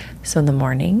 So in the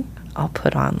morning, I'll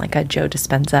put on like a Joe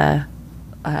Dispenza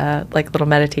like little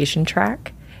meditation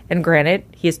track. And granted,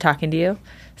 he is talking to you,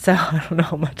 so I don't know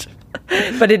how much.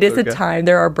 But it is a time.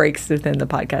 There are breaks within the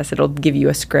podcast. It'll give you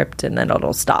a script, and then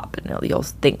it'll stop, and you'll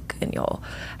think, and you'll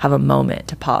have a moment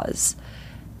to pause.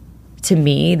 To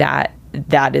me, that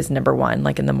is number one.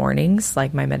 Like in the mornings,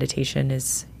 like my meditation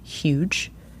is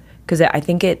huge, because I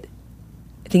think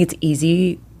it's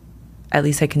easy, at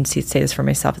least I can say this for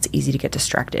myself, it's easy to get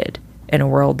distracted in a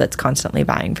world that's constantly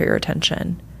vying for your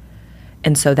attention.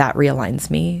 And so that realigns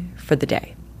me for the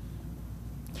day.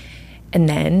 And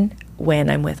then when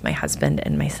I'm with my husband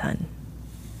and my son,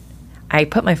 I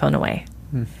put my phone away.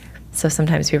 So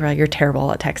sometimes people are like, you're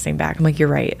terrible at texting back. I'm like, you're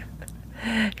right.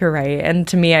 You're right. And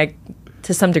to me,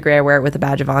 to some degree, I wear it with a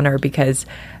badge of honor, because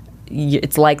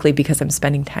it's likely because I'm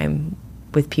spending time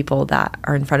with people that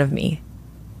are in front of me.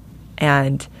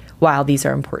 And while these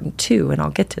are important too, and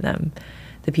I'll get to them,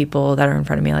 the people that are in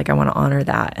front of me, like I want to honor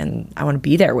that, and I want to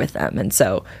be there with them. And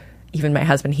so even my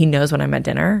husband, he knows when I'm at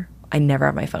dinner, I never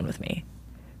have my phone with me.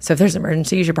 So if there's an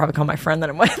emergency, you should probably call my friend that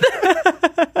I'm with.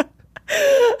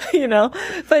 You know,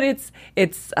 but it's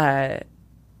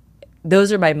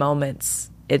those are my moments.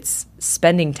 It's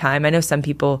spending time. I know some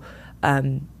people,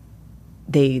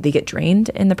 they get drained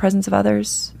in the presence of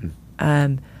others.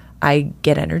 I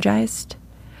get energized.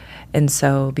 And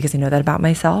so, because I know that about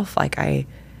myself, like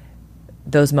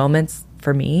those moments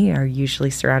for me are usually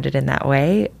surrounded in that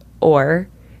way, or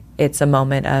it's a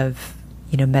moment of,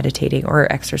 meditating or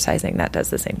exercising that does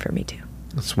the same for me too.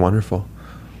 That's wonderful.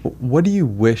 What do you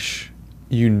wish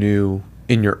you knew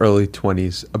in your early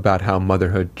 20s about how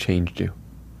motherhood changed you?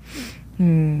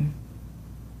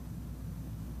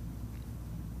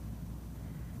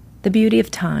 The beauty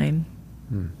of time.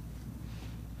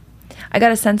 I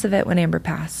got a sense of it when Amber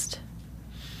passed.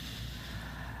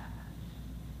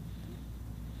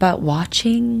 But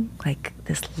watching like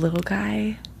this little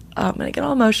guy, I'm going to get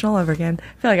all emotional over again.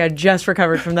 I feel like I just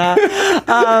recovered from that.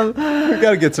 We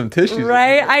got to get some tissues.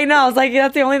 Right? I know. It's like,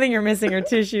 that's the only thing you're missing are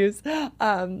tissues.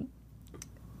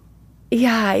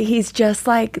 Yeah, he's just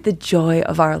like the joy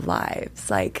of our lives.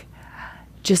 Like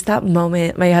just that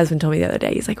moment. My husband told me the other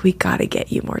day, he's like, we got to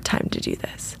get you more time to do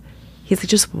this. He's like,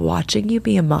 just watching you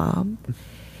be a mom.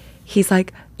 He's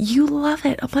like, you love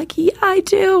it. I'm like, yeah, I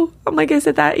do. I'm like, is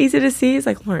it that easy to see? He's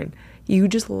like, Lauren, you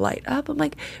just light up. I'm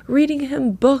like, reading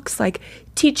him books, like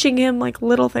teaching him like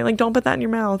little things, like don't put that in your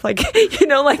mouth. Like,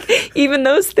 like even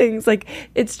those things, like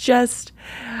it's just,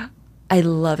 I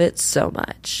love it so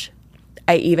much.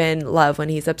 I even love when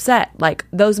he's upset. Like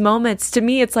those moments, to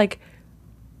me, it's like,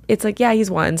 yeah, he's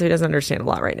one, so he doesn't understand a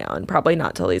lot right now, and probably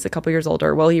not till he's a couple years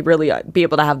older will he really be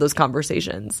able to have those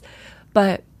conversations.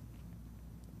 But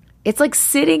it's like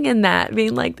sitting in that,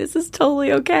 being like, this is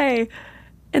totally okay,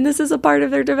 and this is a part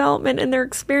of their development and their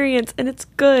experience, and it's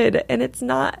good, and it's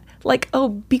not like, oh,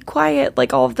 be quiet,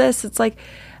 like all of this. It's like,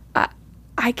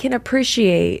 I can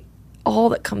appreciate all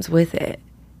that comes with it.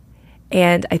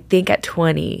 And I think at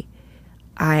 20,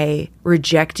 I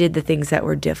rejected the things that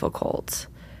were difficult.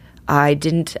 I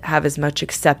didn't have as much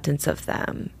acceptance of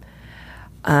them.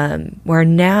 Where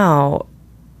now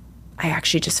I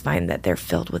actually just find that they're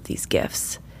filled with these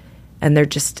gifts, and they're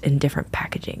just in different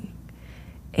packaging.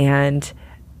 And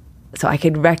so I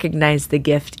can recognize the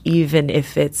gift even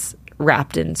if it's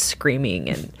wrapped in screaming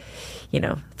and,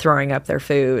 throwing up their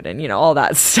food and, all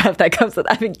that stuff that comes with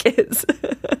having kids.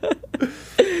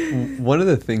 One of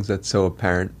the things that's so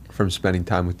apparent from spending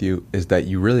time with you is that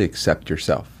you really accept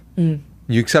yourself.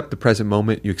 You accept the present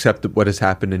moment, you accept what has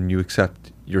happened, and you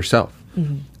accept yourself.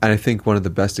 And I think one of the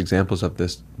best examples of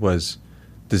this was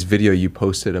this video you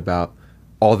posted about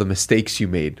all the mistakes you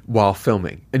made while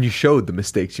filming, and you showed the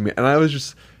mistakes you made. And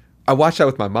I watched that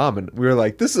with my mom, and we were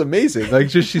like, this is amazing. Like,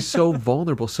 just she's so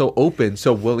vulnerable, so open,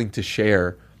 so willing to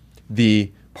share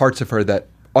the parts of her that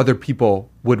other people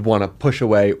would want to push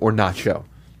away or not show.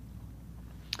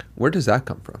 Where does that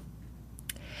come from?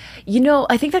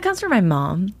 I think that comes from my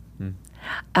mom.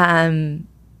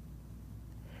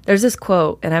 There's this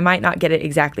quote, and I might not get it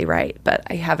exactly right, but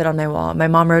I have it on my wall. My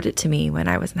mom wrote it to me when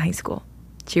I was in high school.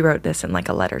 She wrote this in like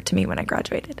a letter to me when I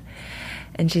graduated.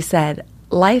 And she said,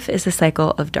 "Life is a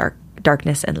cycle of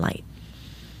darkness and light.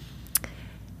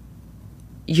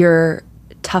 Your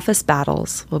toughest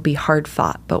battles will be hard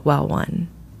fought but well won.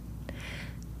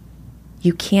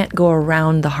 You can't go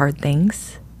around the hard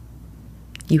things.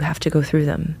 You have to go through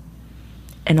them.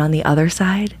 And on the other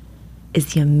side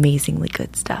is the amazingly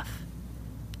good stuff."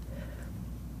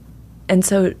 And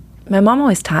so my mom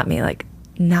always taught me, like,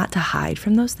 not to hide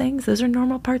from those things. Those are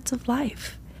normal parts of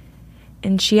life.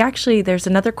 And there's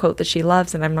another quote that she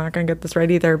loves, and I'm not going to get this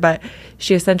right either, but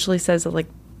she essentially says that, like,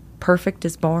 perfect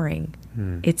is boring.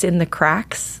 It's in the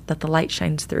cracks that the light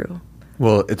shines through.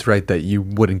 Well, it's right that you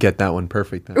wouldn't get that one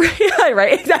perfect then. Yeah,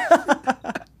 right. Exactly.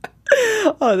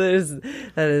 Oh, that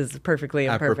is perfectly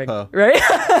imperfect. Apropos. Right?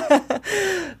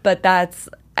 But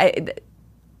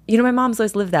my mom's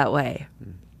always lived that way.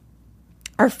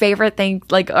 Our favorite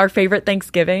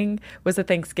Thanksgiving was a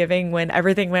Thanksgiving when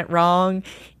everything went wrong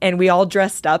and we all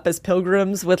dressed up as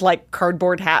pilgrims with like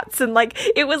cardboard hats, and like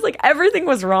it was like everything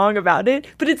was wrong about it,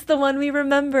 but it's the one we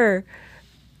remember,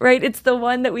 right? It's the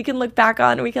one that we can look back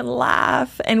on and we can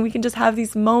laugh and we can just have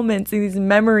these moments and these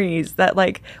memories that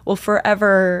like will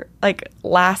forever like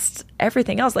last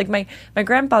everything else. Like my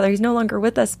grandfather, he's no longer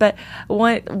with us, but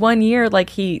one year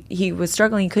like he was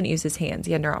struggling, he couldn't use his hands,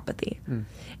 he had neuropathy.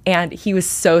 And he was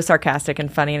so sarcastic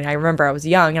and funny. And I remember I was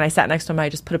young and I sat next to him and I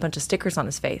just put a bunch of stickers on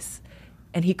his face.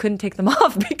 And he couldn't take them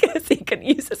off because he couldn't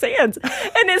use his hands.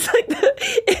 And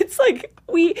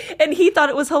and he thought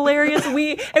it was hilarious.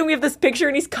 We have this picture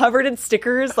and he's covered in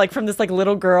stickers like from this like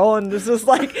little girl. And this was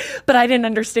like, but I didn't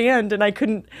understand and I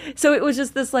couldn't. So it was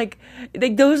just this like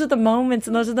those are the moments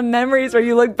and those are the memories where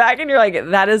you look back and you're like,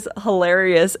 that is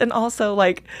hilarious. And also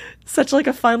like such like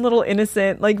a fun little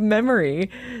innocent like memory.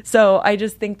 So I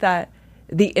just think that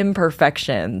the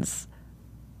imperfections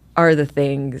are the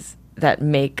things that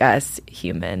make us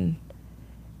human,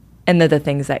 and they're the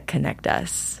things that connect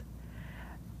us.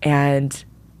 And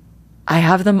I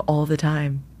have them all the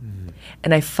time.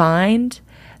 And I find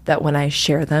that when I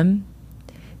share them,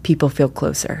 people feel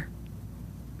closer.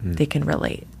 They can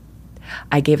relate.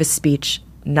 I gave a speech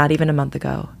not even a month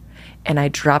ago, and I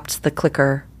dropped the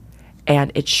clicker,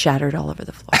 and it shattered all over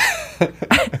the floor.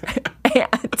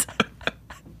 And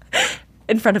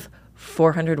in front of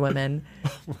 400 women.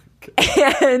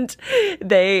 And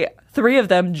three of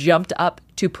them jumped up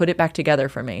to put it back together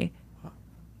for me.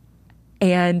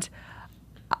 And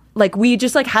like, we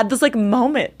just like had this like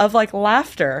moment of like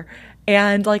laughter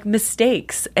and like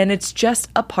mistakes. And it's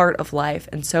just a part of life.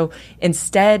 And so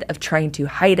instead of trying to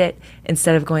hide it,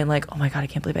 instead of going like, oh my God, I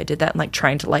can't believe I did that, and like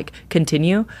trying to like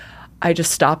continue, I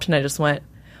just stopped and I just went,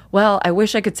 well, I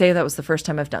wish I could say that was the first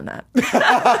time I've done that.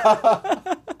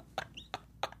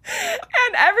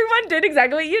 And everyone did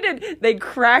exactly what you did. They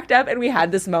cracked up and we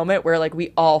had this moment where like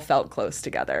we all felt close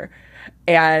together.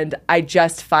 And I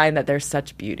just find that there's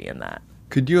such beauty in that.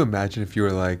 Could you imagine if you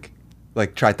were like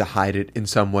tried to hide it in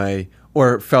some way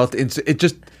or felt it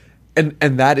just, and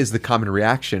that is the common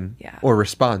reaction or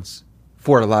response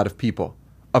for a lot of people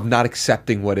of not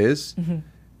accepting what is.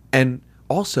 And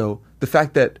also the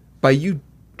fact that by you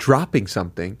dropping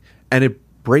something and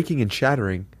it breaking and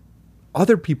shattering,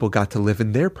 other people got to live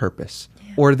in their purpose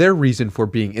or their reason for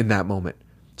being in that moment.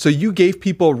 So you gave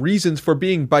people reasons for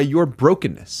being by your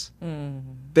brokenness.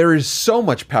 There is so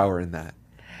much power in that.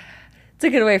 It's a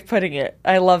good way of putting it.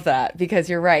 I love that because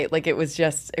you're right. Like it was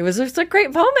just a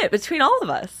great moment between all of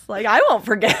us. Like I won't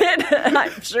forget it. And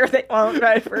I'm sure they won't,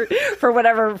 right?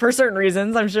 For certain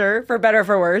reasons, I'm sure, for better or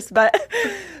for worse. But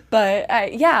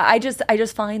I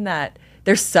just find that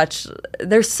there's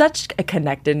such a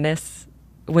connectedness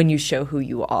when you show who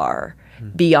you are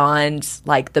beyond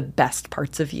like the best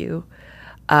parts of you.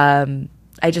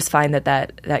 I just find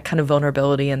that kind of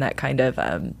vulnerability and that kind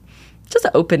of just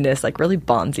openness like really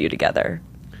bonds you together.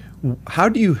 How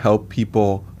do you help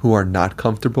people who are not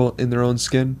comfortable in their own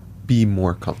skin be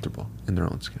more comfortable in their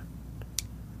own skin?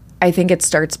 I think it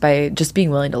starts by just being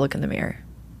willing to look in the mirror.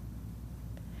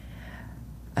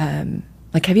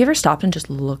 Like, have you ever stopped and just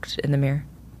looked in the mirror?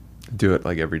 Do it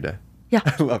like every day. Yeah.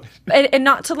 I love it. And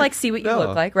not to like see what you No.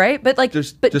 look like, right? But like,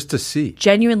 Just to see.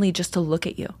 genuinely just to look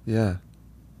at you. Yeah.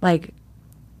 Like,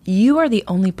 you are the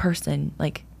only person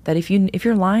like that. If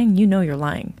you're lying, you know you're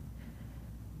lying.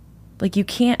 Like, you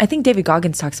can't. I think David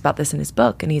Goggins talks about this in his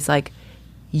book, and he's like,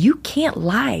 you can't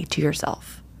lie to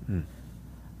yourself.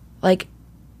 Like,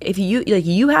 if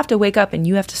you have to wake up and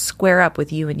you have to square up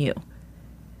with you, and you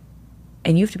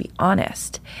have to be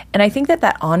honest. And I think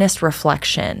that honest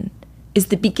reflection is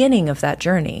the beginning of that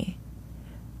journey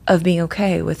of being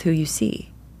okay with who you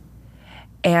see.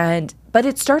 But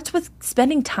it starts with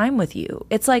spending time with you.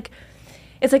 It's like,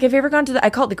 have you ever gone to I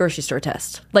call it the grocery store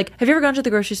test. Like, have you ever gone to the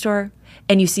grocery store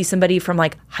and you see somebody from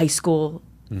like high school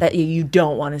that you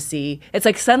don't want to see? It's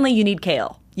like suddenly you need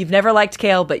kale. You've never liked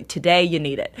kale, but today you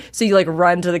need it. So you like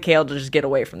run to the kale to just get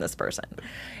away from this person.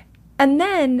 And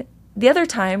then the other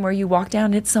time where you walk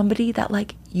down, it's somebody that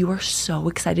like you are so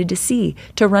excited to see,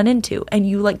 to run into, and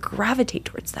you like gravitate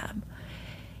towards them.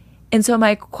 And so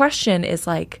my question is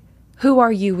like, who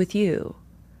are you with you?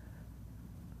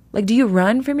 Like, do you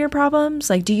run from your problems?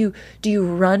 Like, do you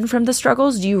run from the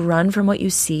struggles? Do you run from what you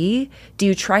see? Do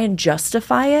you try and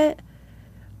justify it?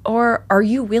 Or are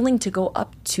you willing to go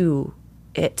up to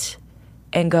it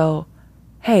and go,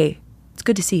 hey, it's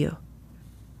good to see you?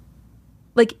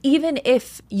 Like, even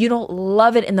if you don't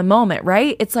love it in the moment,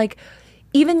 right? It's like,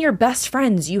 even your best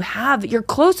friends, you're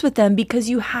close with them because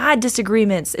you had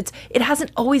disagreements. It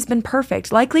hasn't always been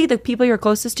perfect. Likely the people you're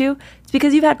closest to, it's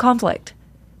because you've had conflict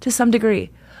to some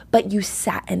degree, but you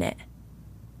sat in it.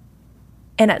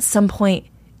 And at some point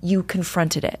you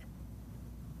confronted it.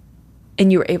 And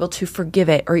you were able to forgive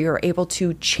it, or you're able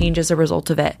to change as a result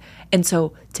of it. And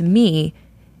so to me,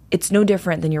 it's no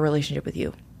different than your relationship with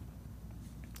you.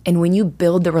 And when you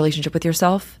build the relationship with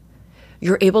yourself,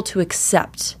 you're able to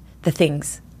accept the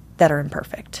things that are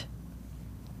imperfect.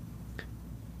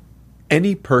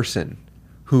 Any person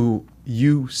who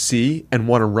you see and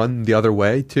want to run the other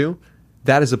way to,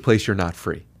 that is a place you're not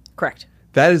free. Correct.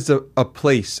 That is a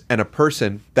place and a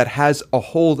person that has a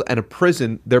hold and a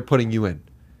prison they're putting you in.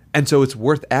 And so it's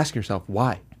worth asking yourself,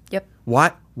 why? Yep.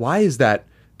 Why is that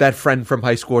friend from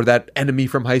high school, or that enemy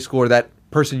from high school, or that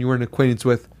person you were an acquaintance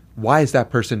with, why is that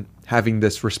person having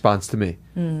this response to me?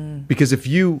 Because if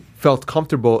you felt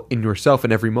comfortable in yourself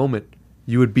in every moment,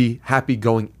 you would be happy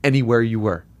going anywhere you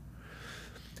were.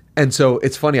 And so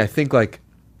it's funny, I think like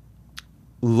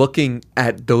looking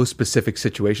at those specific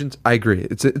situations, I agree.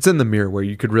 It's in the mirror where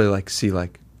you could really like see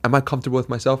like, am I comfortable with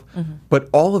myself? But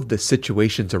all of the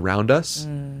situations around us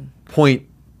point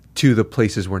to the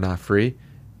places we're not free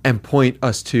and point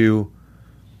us to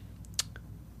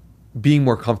being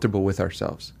more comfortable with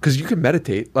ourselves. Because you can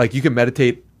meditate. Like, you can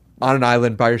meditate on an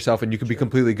island by yourself and you can be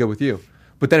completely good with you.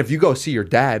 But then if you go see your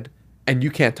dad and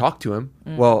you can't talk to him,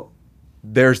 well,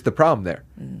 there's the problem there.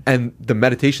 And the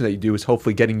meditation that you do is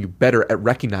hopefully getting you better at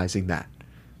recognizing that.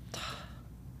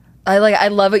 I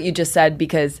love what you just said,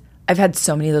 because I've had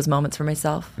so many of those moments for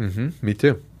myself. Me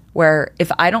too. Where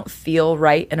if I don't feel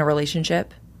right in a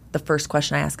relationship, the first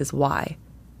question I ask is why?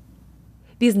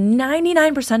 Because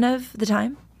 99% of the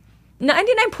time,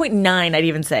 99.9, I'd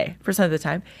even say, % of the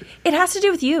time, it has to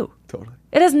do with you. Totally.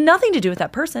 It has nothing to do with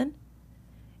that person.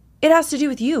 It has to do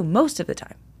with you most of the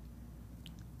time.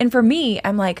 And for me,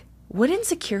 I'm like, what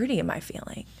insecurity am I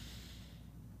feeling?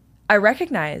 I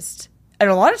recognized, and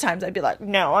a lot of times I'd be like,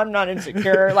 no, I'm not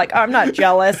insecure. Like, I'm not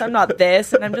jealous. I'm not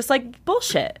this. And I'm just like,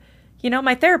 bullshit. You know,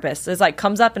 my therapist is like,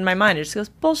 comes up in my mind. It just goes,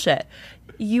 bullshit.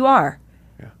 You are.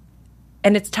 Yeah.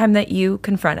 And it's time that you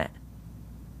confront it.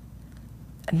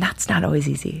 And that's not always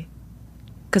easy.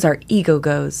 Because our ego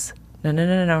goes,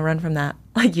 no, run from that.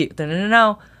 Like,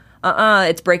 no.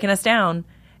 It's breaking us down.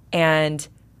 And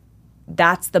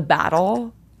that's the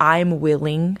battle I'm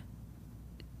willing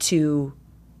to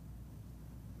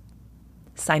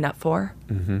sign up for.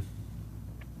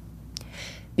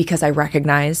 Because I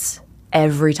recognize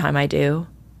every time I do,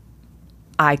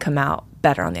 I come out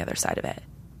better on the other side of it.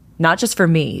 Not just for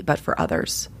me, but for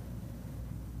others.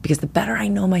 Because the better I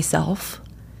know myself,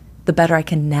 the better I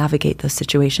can navigate those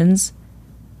situations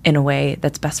in a way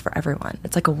that's best for everyone.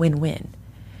 It's like a win-win.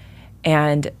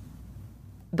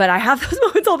 But I have those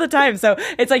moments all the time. So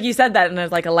it's like you said that and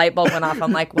there's like a light bulb went off.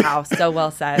 I'm like, wow, so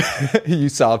well said. You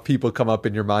saw people come up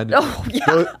in your mind. Oh,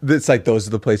 yeah. It's like those are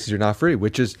the places you're not free,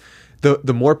 which is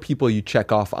the more people you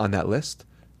check off on that list,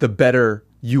 the better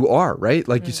you are, right?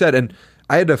 Like you said. And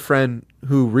I had a friend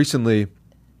who recently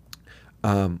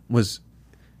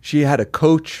she had a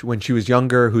coach when she was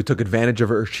younger who took advantage of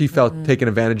her. She felt taken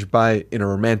advantage by in a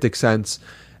romantic sense.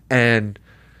 And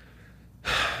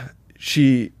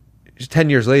she 10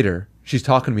 years later, she's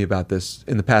talking to me about this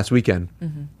in the past weekend.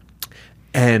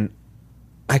 And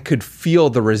I could feel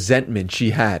the resentment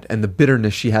she had and the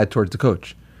bitterness she had towards the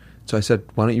coach. So I said,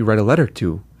 why don't you write a letter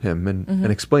to him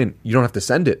and explain? You don't have to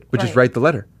send it, but just write the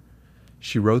letter.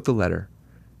 She wrote the letter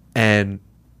and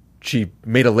she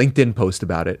made a LinkedIn post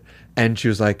about it. And she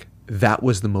was like, that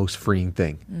was the most freeing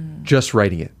thing. Just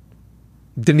writing it.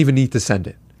 Didn't even need to send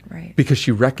it. Right. Because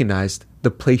she recognized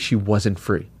the place she wasn't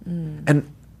free.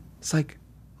 And it's like,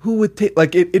 who would take,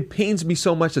 like, it pains me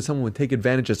so much that someone would take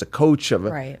advantage as a coach of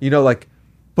a, you know, like,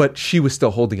 but she was still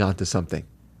holding on to something.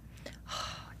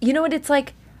 You know what it's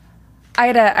like? I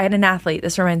had an athlete.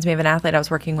 This reminds me of an athlete I was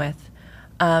working with.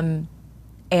 And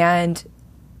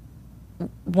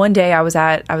one day I was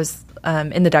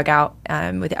in the dugout.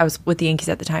 I was with the Yankees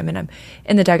at the time, and I'm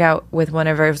in the dugout with it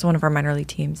was one of our minor league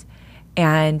teams.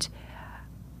 And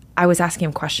I was asking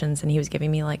him questions, and he was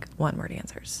giving me like one-word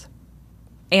answers.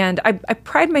 And I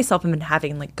pride myself in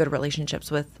having like good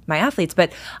relationships with my athletes,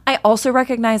 but I also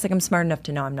recognize like I'm smart enough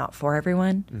to know I'm not for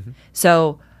everyone.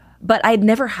 So, but I'd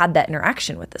never had that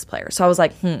interaction with this player. So I was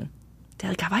like,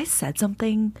 have I said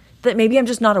something that maybe I'm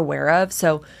just not aware of?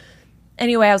 So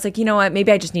anyway, I was like, you know what?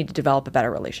 Maybe I just need to develop a better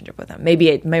relationship with him.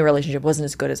 Maybe my relationship wasn't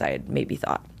as good as I had maybe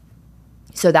thought.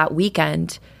 So that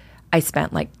weekend, I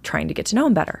spent like trying to get to know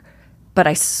him better. But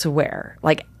I swear,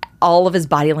 like all of his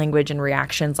body language and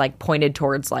reactions like pointed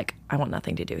towards like, I want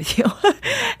nothing to do with you.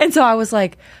 And so I was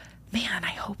like, man, I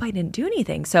hope I didn't do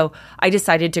anything. So I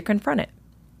decided to confront it.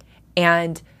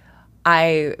 And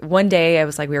one day I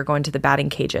was like, we were going to the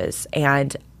batting cages,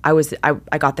 and I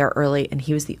got there early, and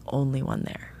he was the only one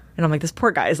there. And I'm like, this poor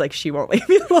guy is like, she won't leave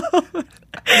me alone.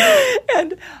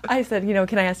 And I said, you know,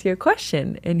 can I ask you a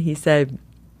question? And he said,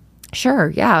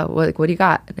 sure. Yeah. What do you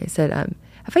got? And I said,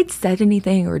 if I'd said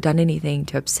anything or done anything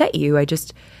to upset you,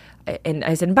 and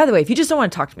I said, and by the way, if you just don't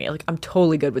want to talk to me, like, I'm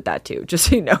totally good with that too, just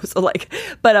so you know. So like,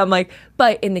 but I'm like,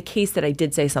 but in the case that I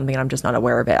did say something and I'm just not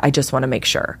aware of it, I just want to make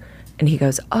sure. And he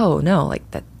goes, oh no, like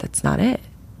that's not it.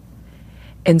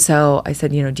 And so I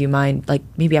said, you know, do you mind, like,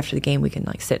 maybe after the game we can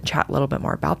like sit and chat a little bit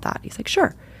more about that? He's like,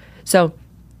 sure. So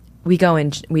we go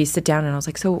and we sit down, and I was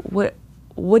like, so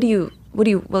what do you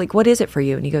like, what is it for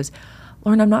you? And he goes,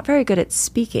 Lauren, I'm not very good at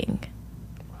speaking.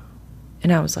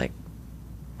 And I was like,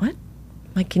 what?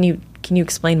 Like, can you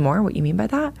explain more what you mean by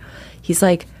that? He's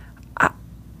like,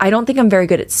 I don't think I'm very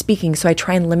good at speaking, so I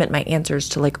try and limit my answers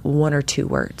to like 1 or 2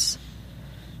 words.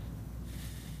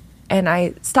 And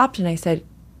I stopped and I said,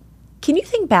 can you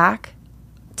think back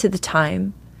to the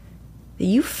time that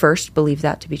you first believed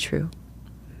that to be true?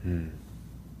 And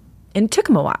it took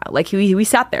him a while. Like we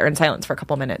sat there in silence for a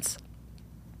couple minutes,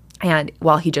 and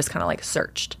while he just kind of like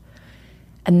searched.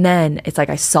 And then it's like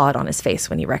I saw it on his face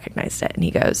when he recognized it. And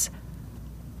he goes,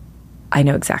 I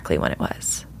know exactly when it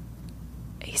was.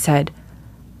 He said,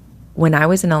 when I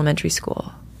was in elementary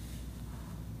school,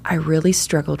 I really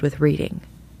struggled with reading.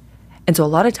 And so a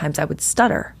lot of times I would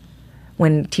stutter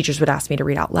when teachers would ask me to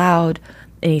read out loud.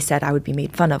 And he said I would be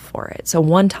made fun of for it. So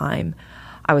one time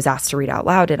I was asked to read out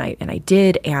loud, and I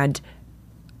did. And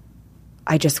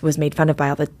I just was made fun of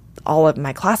by all of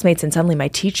my classmates. And suddenly my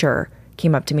teacher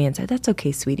came up to me and said, that's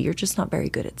okay, sweetie, you're just not very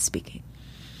good at speaking.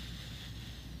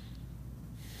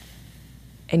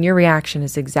 And your reaction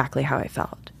is exactly how I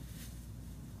felt.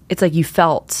 It's like you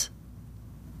felt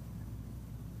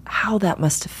how that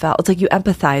must have felt. It's like you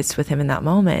empathized with him in that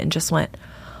moment and just went,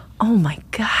 oh my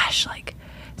gosh. Like,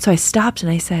 so I stopped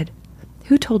and I said,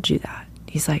 who told you that?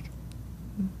 He's like,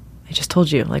 I just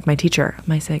told you, like my teacher.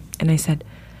 And I said,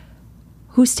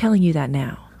 who's telling you that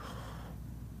now?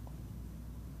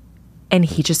 And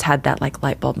he just had that like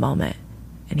light bulb moment.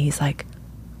 And he's like,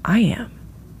 I am.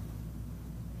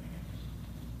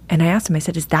 And I asked him, I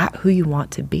said, is that who you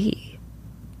want to be?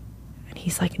 And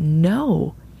he's like,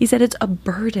 no. He said, it's a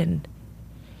burden.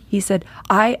 He said,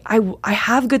 I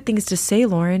have good things to say,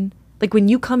 Lauren. Like when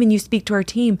you come and you speak to our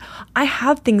team, I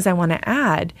have things I want to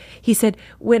add. He said,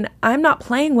 when I'm not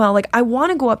playing well, like I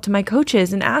want to go up to my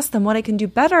coaches and ask them what I can do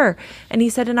better. And he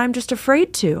said, and I'm just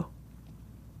afraid to.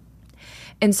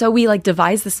 And so we like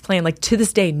devised this plan. Like to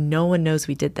this day, no one knows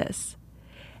we did this.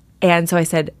 And so I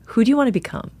said, who do you want to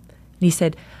become? And he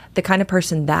said, the kind of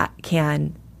person that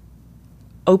can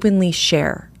openly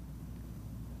share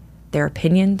their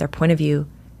opinion, their point of view,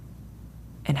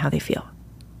 and how they feel.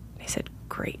 And I said,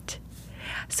 great.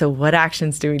 So what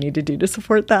actions do we need to do to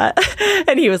support that?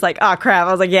 And he was like, oh crap.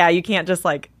 I was like, yeah, you can't just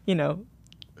like, you know,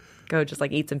 go just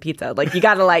like eat some pizza. Like you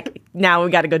got to like, now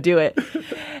we got to go do it.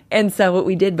 And so what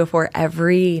we did before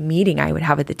every meeting I would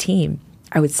have with the team,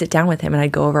 I would sit down with him and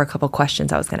I'd go over a couple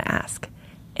questions I was going to ask.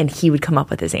 And he would come up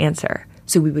with his answer.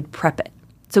 So we would prep it.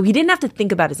 So he didn't have to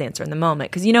think about his answer in the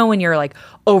moment. Because when you're like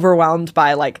overwhelmed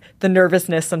by like the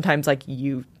nervousness, sometimes like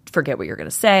you forget what you're going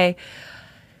to say.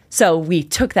 So we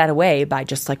took that away by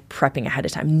just like prepping ahead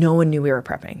of time. No one knew we were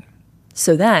prepping.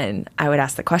 So then I would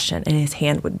ask the question and his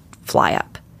hand would fly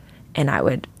up and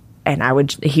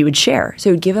he would share. So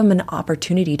it would give him an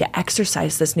opportunity to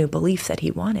exercise this new belief that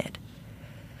he wanted.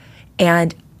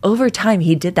 And over time,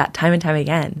 he did that time and time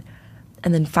again.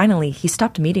 And then finally, he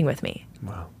stopped meeting with me.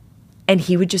 Wow. And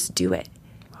he would just do it.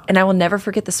 And I will never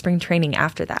forget the spring training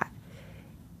after that.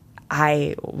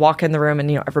 I walk in the room and,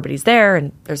 everybody's there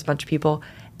and there's a bunch of people.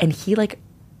 And he like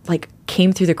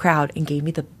came through the crowd and gave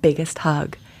me the biggest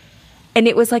hug. And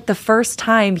it was like the first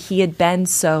time he had been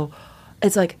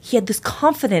it's like he had this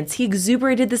confidence. He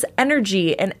exuberated this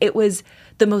energy. And it was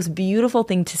the most beautiful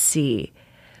thing to see.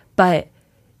 But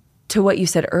to what you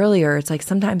said earlier, it's like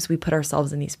sometimes we put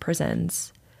ourselves in these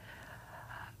prisons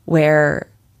where,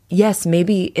 yes,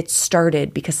 maybe it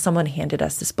started because someone handed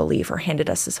us this belief or handed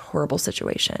us this horrible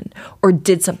situation or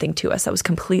did something to us that was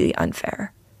completely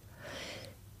unfair.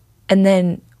 And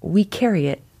then we carry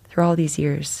it through all these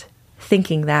years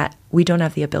thinking that we don't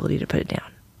have the ability to put it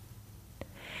down.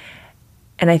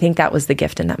 And I think that was the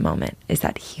gift in that moment, is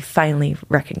that he finally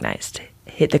recognized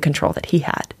the control that he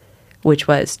had, which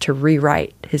was to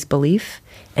rewrite his belief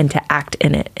and to act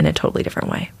in it in a totally different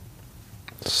way.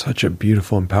 Such a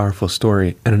beautiful and powerful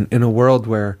story. And in a world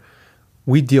where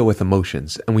we deal with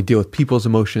emotions and we deal with people's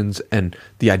emotions and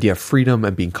the idea of freedom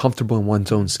and being comfortable in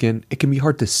one's own skin, it can be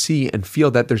hard to see and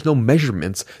feel that there's no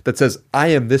measurements that says, I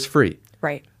am this free.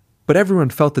 Right. But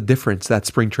everyone felt the difference that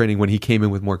spring training when he came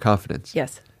in with more confidence.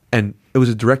 Yes. And it was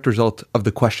a direct result of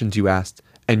the questions you asked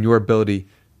and your ability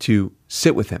to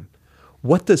sit with him.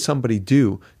 What does somebody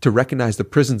do to recognize the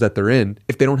prisons that they're in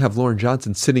if they don't have Lauren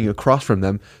Johnson sitting across from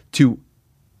them to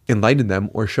enlighten them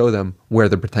or show them where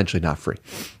they're potentially not free?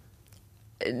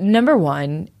 Number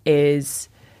one is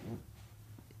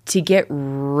to get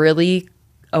really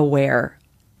aware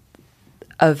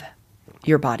of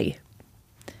your body.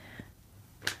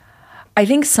 I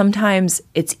think sometimes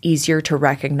it's easier to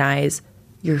recognize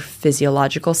your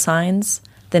physiological signs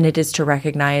than it is to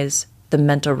recognize the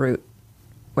mental root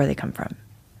where they come from.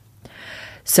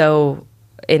 So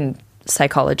in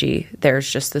psychology, there's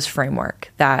just this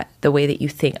framework that the way that you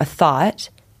think, a thought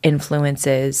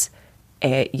influences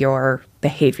your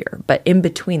behavior. But in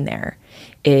between there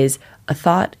is a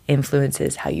thought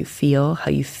influences how you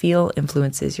feel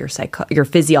influences your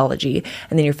physiology,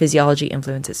 and then your physiology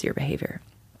influences your behavior.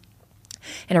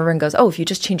 And everyone goes, oh, if you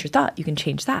just change your thought, you can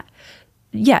change that.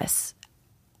 Yes.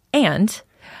 And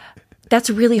that's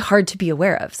really hard to be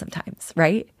aware of sometimes,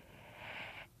 right?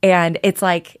 And it's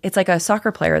like a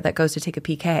soccer player that goes to take a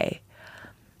PK.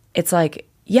 It's like,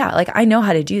 yeah, like I know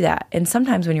how to do that. And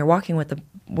sometimes when you're walking to the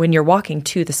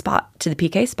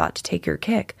PK spot to take your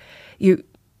kick,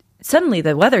 suddenly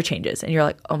the weather changes and you're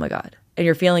like, oh my God. And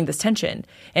you're feeling this tension.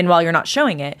 And while you're not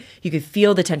showing it, you can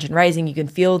feel the tension rising, you can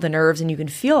feel the nerves, and you can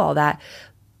feel all that.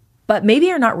 But maybe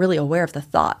you're not really aware of the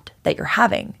thought that you're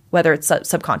having, whether it's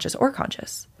subconscious or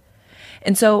conscious.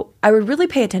 And so I would really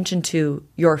pay attention to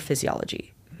your physiology.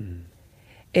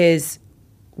 Is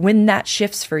when that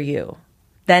shifts for you,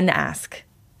 then ask,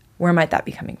 where might that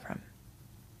be coming from?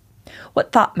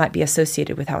 What thought might be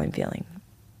associated with how I'm feeling?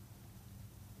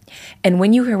 And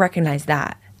when you can recognize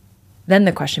that, then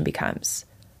the question becomes,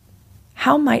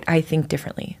 how might I think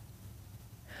differently?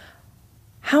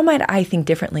 How might I think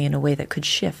differently in a way that could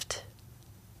shift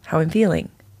how I'm feeling?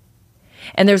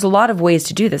 And there's a lot of ways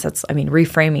to do this.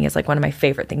 Reframing is like one of my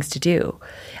favorite things to do.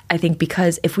 I think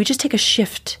because if we just take a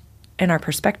shift in our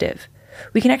perspective,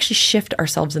 we can actually shift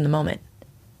ourselves in the moment.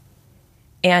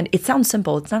 And it sounds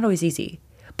simple. It's not always easy,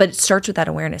 but it starts with that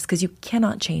awareness because you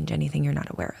cannot change anything you're not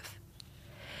aware of.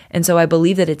 And so I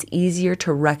believe that it's easier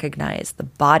to recognize the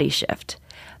body shift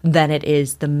than it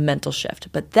is the mental shift.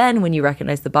 But then when you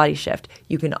recognize the body shift,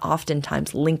 you can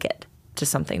oftentimes link it to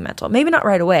something mental. Maybe not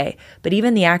right away, but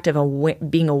even the act of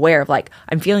being aware of like,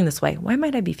 I'm feeling this way. Why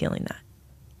might I be feeling that?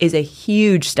 Is a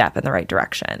huge step in the right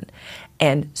direction.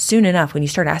 And soon enough, when you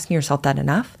start asking yourself that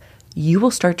enough, you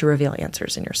will start to reveal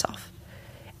answers in yourself.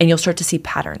 And you'll start to see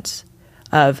patterns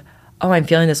of, oh, I'm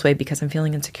feeling this way because I'm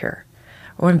feeling insecure.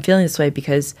 Or I'm feeling this way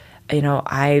because,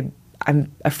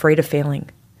 I'm afraid of failing.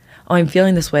 Oh, I'm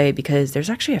feeling this way because there's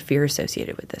actually a fear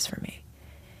associated with this for me.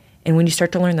 And when you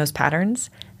start to learn those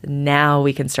patterns, now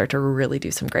we can start to really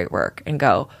do some great work and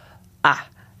go,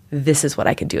 this is what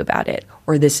I can do about it.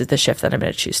 Or this is the shift that I'm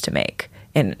going to choose to make.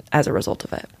 And as a result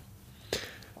of it.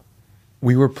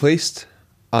 We were placed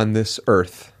on this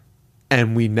earth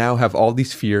and we now have all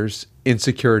these fears,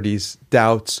 insecurities,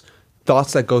 doubts,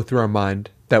 thoughts that go through our mind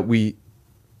that we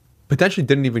potentially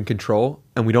didn't even control,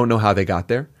 and we don't know how they got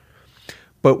there.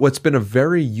 But what's been a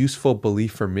very useful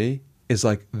belief for me is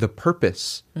like the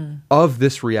purpose of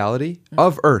this reality,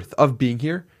 of Earth, of being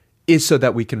here, is so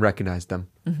that we can recognize them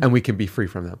and we can be free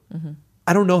from them.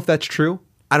 I don't know if that's true.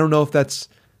 I don't know if that's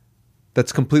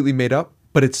completely made up,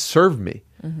 but it's served me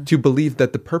to believe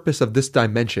that the purpose of this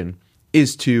dimension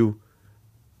is to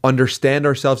understand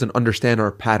ourselves and understand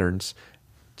our patterns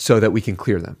so that we can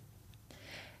clear them.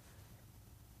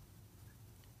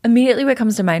 Immediately what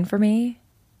comes to mind for me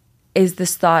is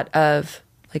this thought of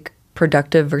like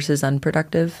productive versus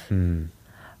unproductive.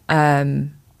 Early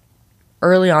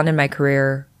on in my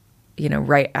career,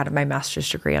 right out of my master's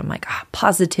degree, I'm like,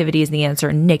 positivity is the answer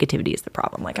and negativity is the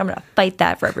problem. Like, I'm going to fight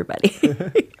that for everybody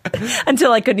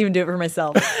until I couldn't even do it for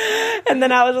myself. And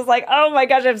then I was just like, oh my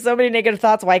gosh, I have so many negative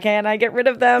thoughts. Why can't I get rid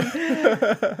of them?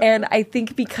 And I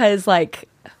think because like,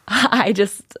 I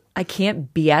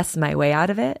can't BS my way out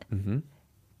of it.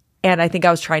 And I think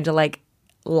I was trying to like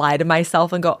lie to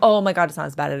myself and go, oh my God, it's not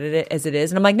as bad as it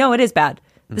is. And I'm like, no, it is bad.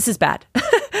 This is bad.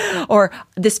 Or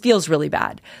this feels really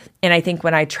bad. And I think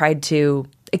when I tried to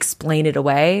explain it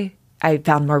away, I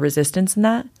found more resistance in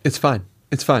that. It's fine.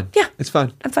 It's fine. Yeah. It's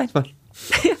fine. I'm fine. It's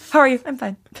fine. How are you? I'm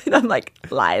fine. I'm like,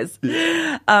 lies.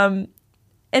 And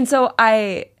so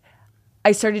I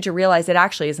started to realize it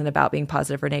actually isn't about being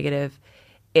positive or negative.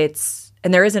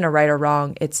 And there isn't a right or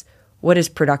wrong. It's what is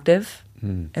productive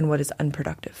and what is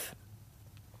unproductive.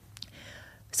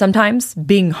 Sometimes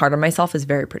being hard on myself is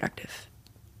very productive.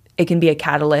 It can be a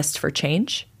catalyst for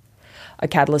change, a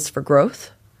catalyst for growth.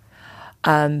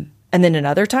 And then in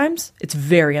other times, it's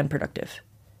very unproductive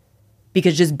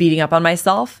because just beating up on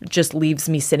myself just leaves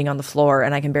me sitting on the floor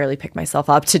and I can barely pick myself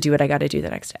up to do what I got to do the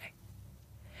next day.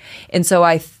 And so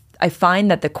I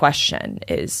find that the question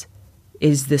is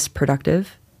this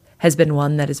productive? Has been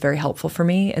one that is very helpful for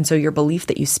me. And so your belief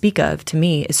that you speak of to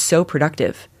me is so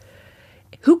productive.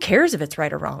 Who cares if it's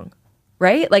right or wrong,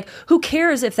 right? Like, who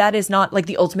cares if that is not like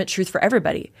the ultimate truth for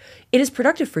everybody? It is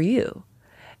productive for you.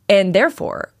 And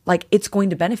therefore, like, it's going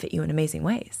to benefit you in amazing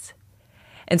ways.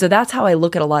 And so that's how I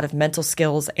look at a lot of mental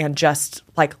skills and just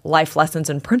like life lessons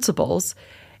and principles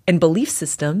and belief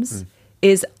systems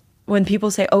is when people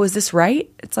say, oh, is this right?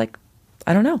 It's like,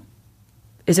 I don't know.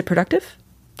 Is it productive?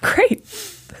 Great.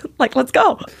 Like, let's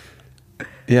go.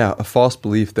 Yeah, a false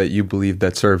belief that you believe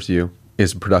that serves you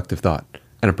is a productive thought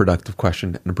and a productive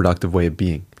question and a productive way of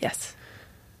being. Yes.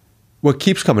 What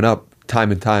keeps coming up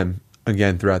time and time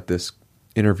again throughout this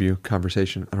interview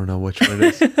conversation, I don't know which one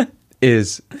it is,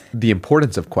 is the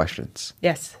importance of questions.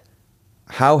 Yes.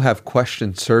 How have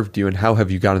questions served you and how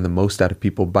have you gotten the most out of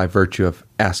people by virtue of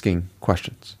asking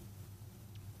questions?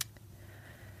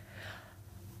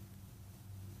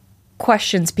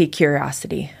 Questions pique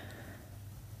curiosity.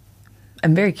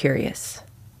 I'm very curious.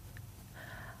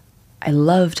 I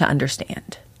love to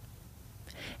understand.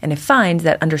 And I find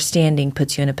that understanding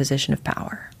puts you in a position of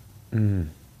power.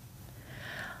 And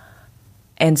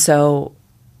so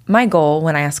my goal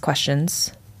when I ask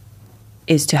questions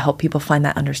is to help people find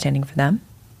that understanding for them.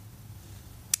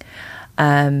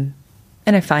 And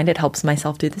I find it helps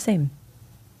myself do the same.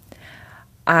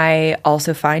 I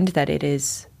also find that it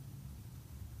is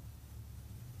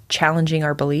challenging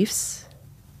our beliefs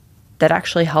that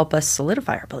actually help us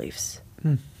solidify our beliefs.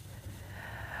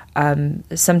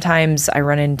 Sometimes I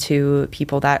run into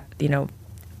people that,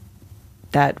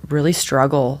 that really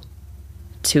struggle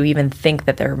to even think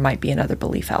that there might be another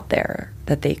belief out there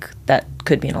that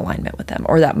could be in alignment with them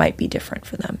or that might be different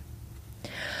for them.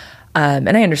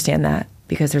 And I understand that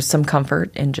because there's some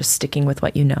comfort in just sticking with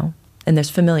what you know, and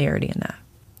there's familiarity in that.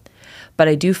 But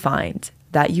I do find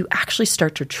that you actually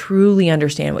start to truly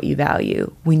understand what you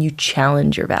value when you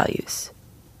challenge your values.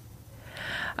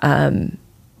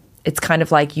 It's kind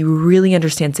of like you really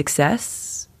understand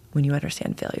success when you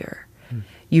understand failure.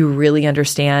 You really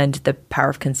understand the power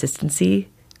of consistency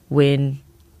when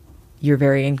you're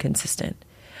very inconsistent.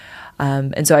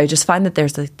 And so I just find that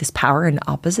there's this power in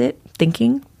opposite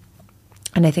thinking.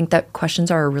 And I think that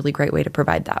questions are a really great way to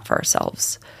provide that for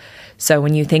ourselves. So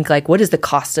when you think like, what is the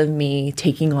cost of me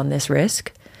taking on this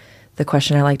risk? The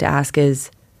question I like to ask is,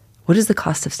 what is the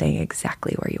cost of staying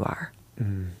exactly where you are?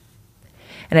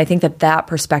 And I think that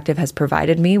perspective has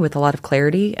provided me with a lot of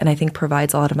clarity, and I think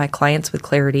provides a lot of my clients with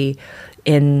clarity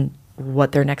in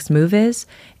what their next move is,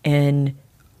 in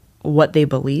what they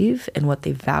believe, and what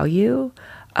they value,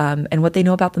 and what they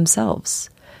know about themselves.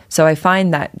 So I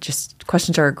find that just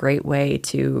questions are a great way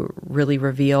to really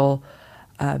reveal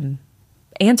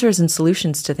answers and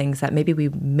solutions to things that maybe we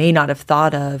may not have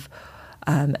thought of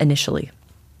initially.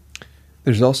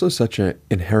 There's also such an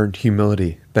inherent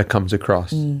humility that comes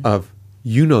across of,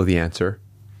 you know the answer.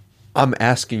 I'm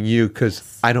asking you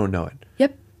because I don't know it.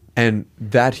 Yep. And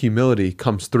that humility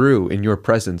comes through in your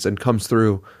presence and comes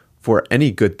through for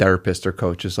any good therapist or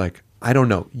coach. Is like, I don't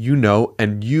know, you know,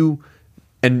 and you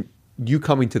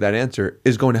coming to that answer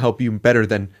is going to help you better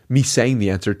than me saying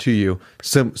the answer to you,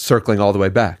 circling all the way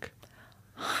back.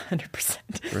 100%.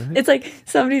 Right? It's like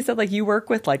somebody said, like, you work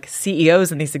with like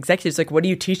CEOs and these executives. Like, what are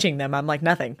you teaching them? I'm like,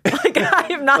 nothing. Like, I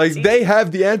am not. Like, they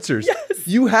have the answers. Yes.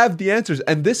 You have the answers.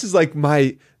 And this is like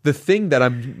the thing that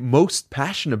I'm most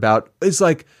passionate about is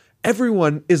like,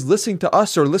 everyone is listening to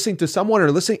us or listening to someone or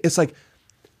listening. It's like,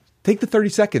 take the 30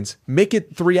 seconds, make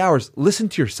it 3 hours, listen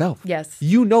to yourself. Yes.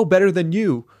 You know better than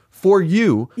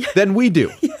than we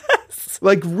do. Yes.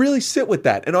 Like, really sit with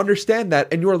that and understand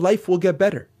that, and your life will get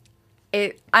better.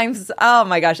 Oh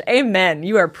my gosh, amen.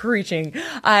 You are preaching.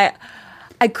 I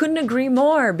couldn't agree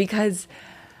more, because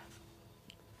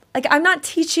like I'm not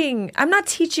teaching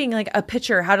like a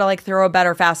pitcher how to like throw a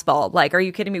better fastball. Like, are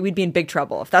you kidding me? We'd be in big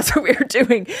trouble if that's what we were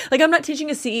doing. Like, I'm not teaching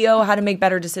a CEO how to make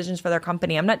better decisions for their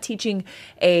company. I'm not teaching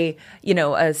a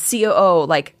COO,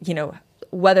 like,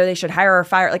 whether they should hire or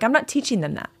fire. Like, I'm not teaching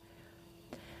them that.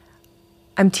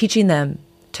 I'm teaching them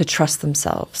to trust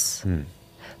themselves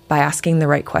by asking the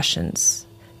right questions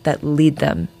that lead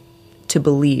them to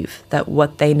believe that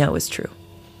what they know is true.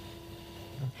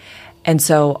 And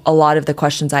so a lot of the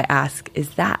questions I ask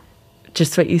is that,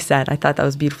 just what you said. I thought that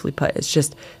was beautifully put. It's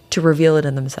just to reveal it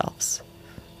in themselves.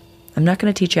 I'm not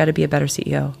going to teach you how to be a better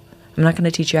CEO. I'm not going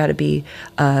to teach you how to be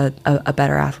a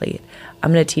better athlete.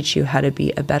 I'm going to teach you how to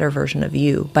be a better version of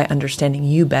you by understanding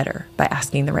you better, by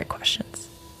asking the right questions.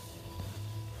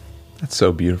 That's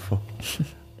so beautiful.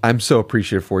 I'm so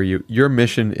appreciative for you. Your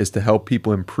mission is to help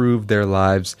people improve their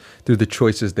lives through the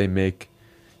choices they make.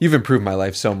 You've improved my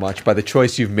life so much by the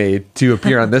choice you've made to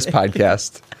appear on this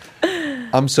podcast.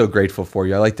 I'm so grateful for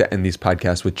you. I like to end these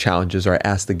podcasts with challenges, or I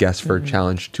ask the guests for a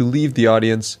challenge to leave the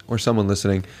audience or someone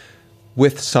listening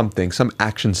with something, some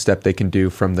action step they can do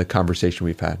from the conversation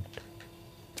we've had.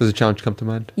 Does a challenge come to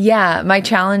mind? Yeah, my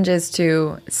challenge is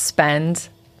to spend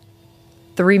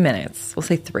 3 minutes, we'll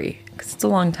say 3, because it's a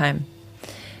long time,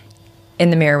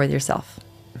 in the mirror with yourself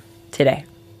today.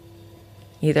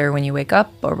 Either when you wake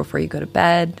up or before you go to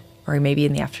bed, or maybe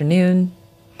in the afternoon.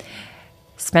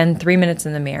 Spend 3 minutes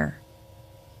in the mirror.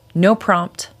 No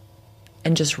prompt,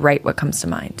 and just write what comes to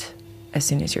mind as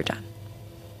soon as you're done.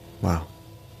 Wow.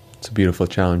 It's a beautiful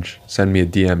challenge. Send me a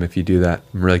DM if you do that.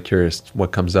 I'm really curious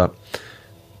what comes up.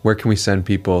 Where can we send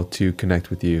people to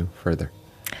connect with you further?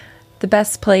 The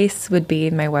best place would be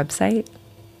my website,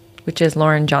 which is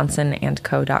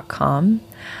laurenjohnsonandco.com.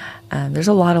 There's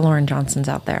a lot of Lauren Johnsons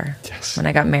out there. Yes. When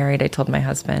I got married, I told my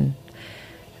husband,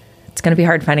 it's going to be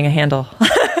hard finding a handle.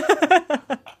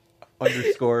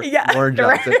 Underscore Yeah, Lauren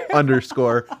Johnson right.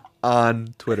 underscore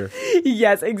on Twitter.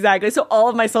 Yes, exactly. So all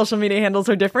of my social media handles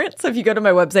are different. So if you go to my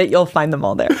website, you'll find them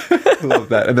all there. I love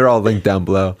that. And they're all linked down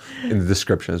below in the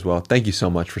description as well. Thank you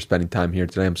so much for spending time here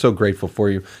today. I'm so grateful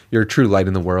for you. You're a true light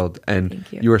in the world. And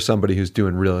you are somebody who's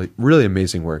doing really, really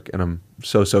amazing work. And I'm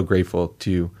so, so grateful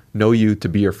to know you, to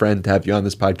be your friend, to have you on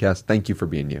this podcast. Thank you for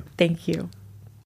being you. Thank you.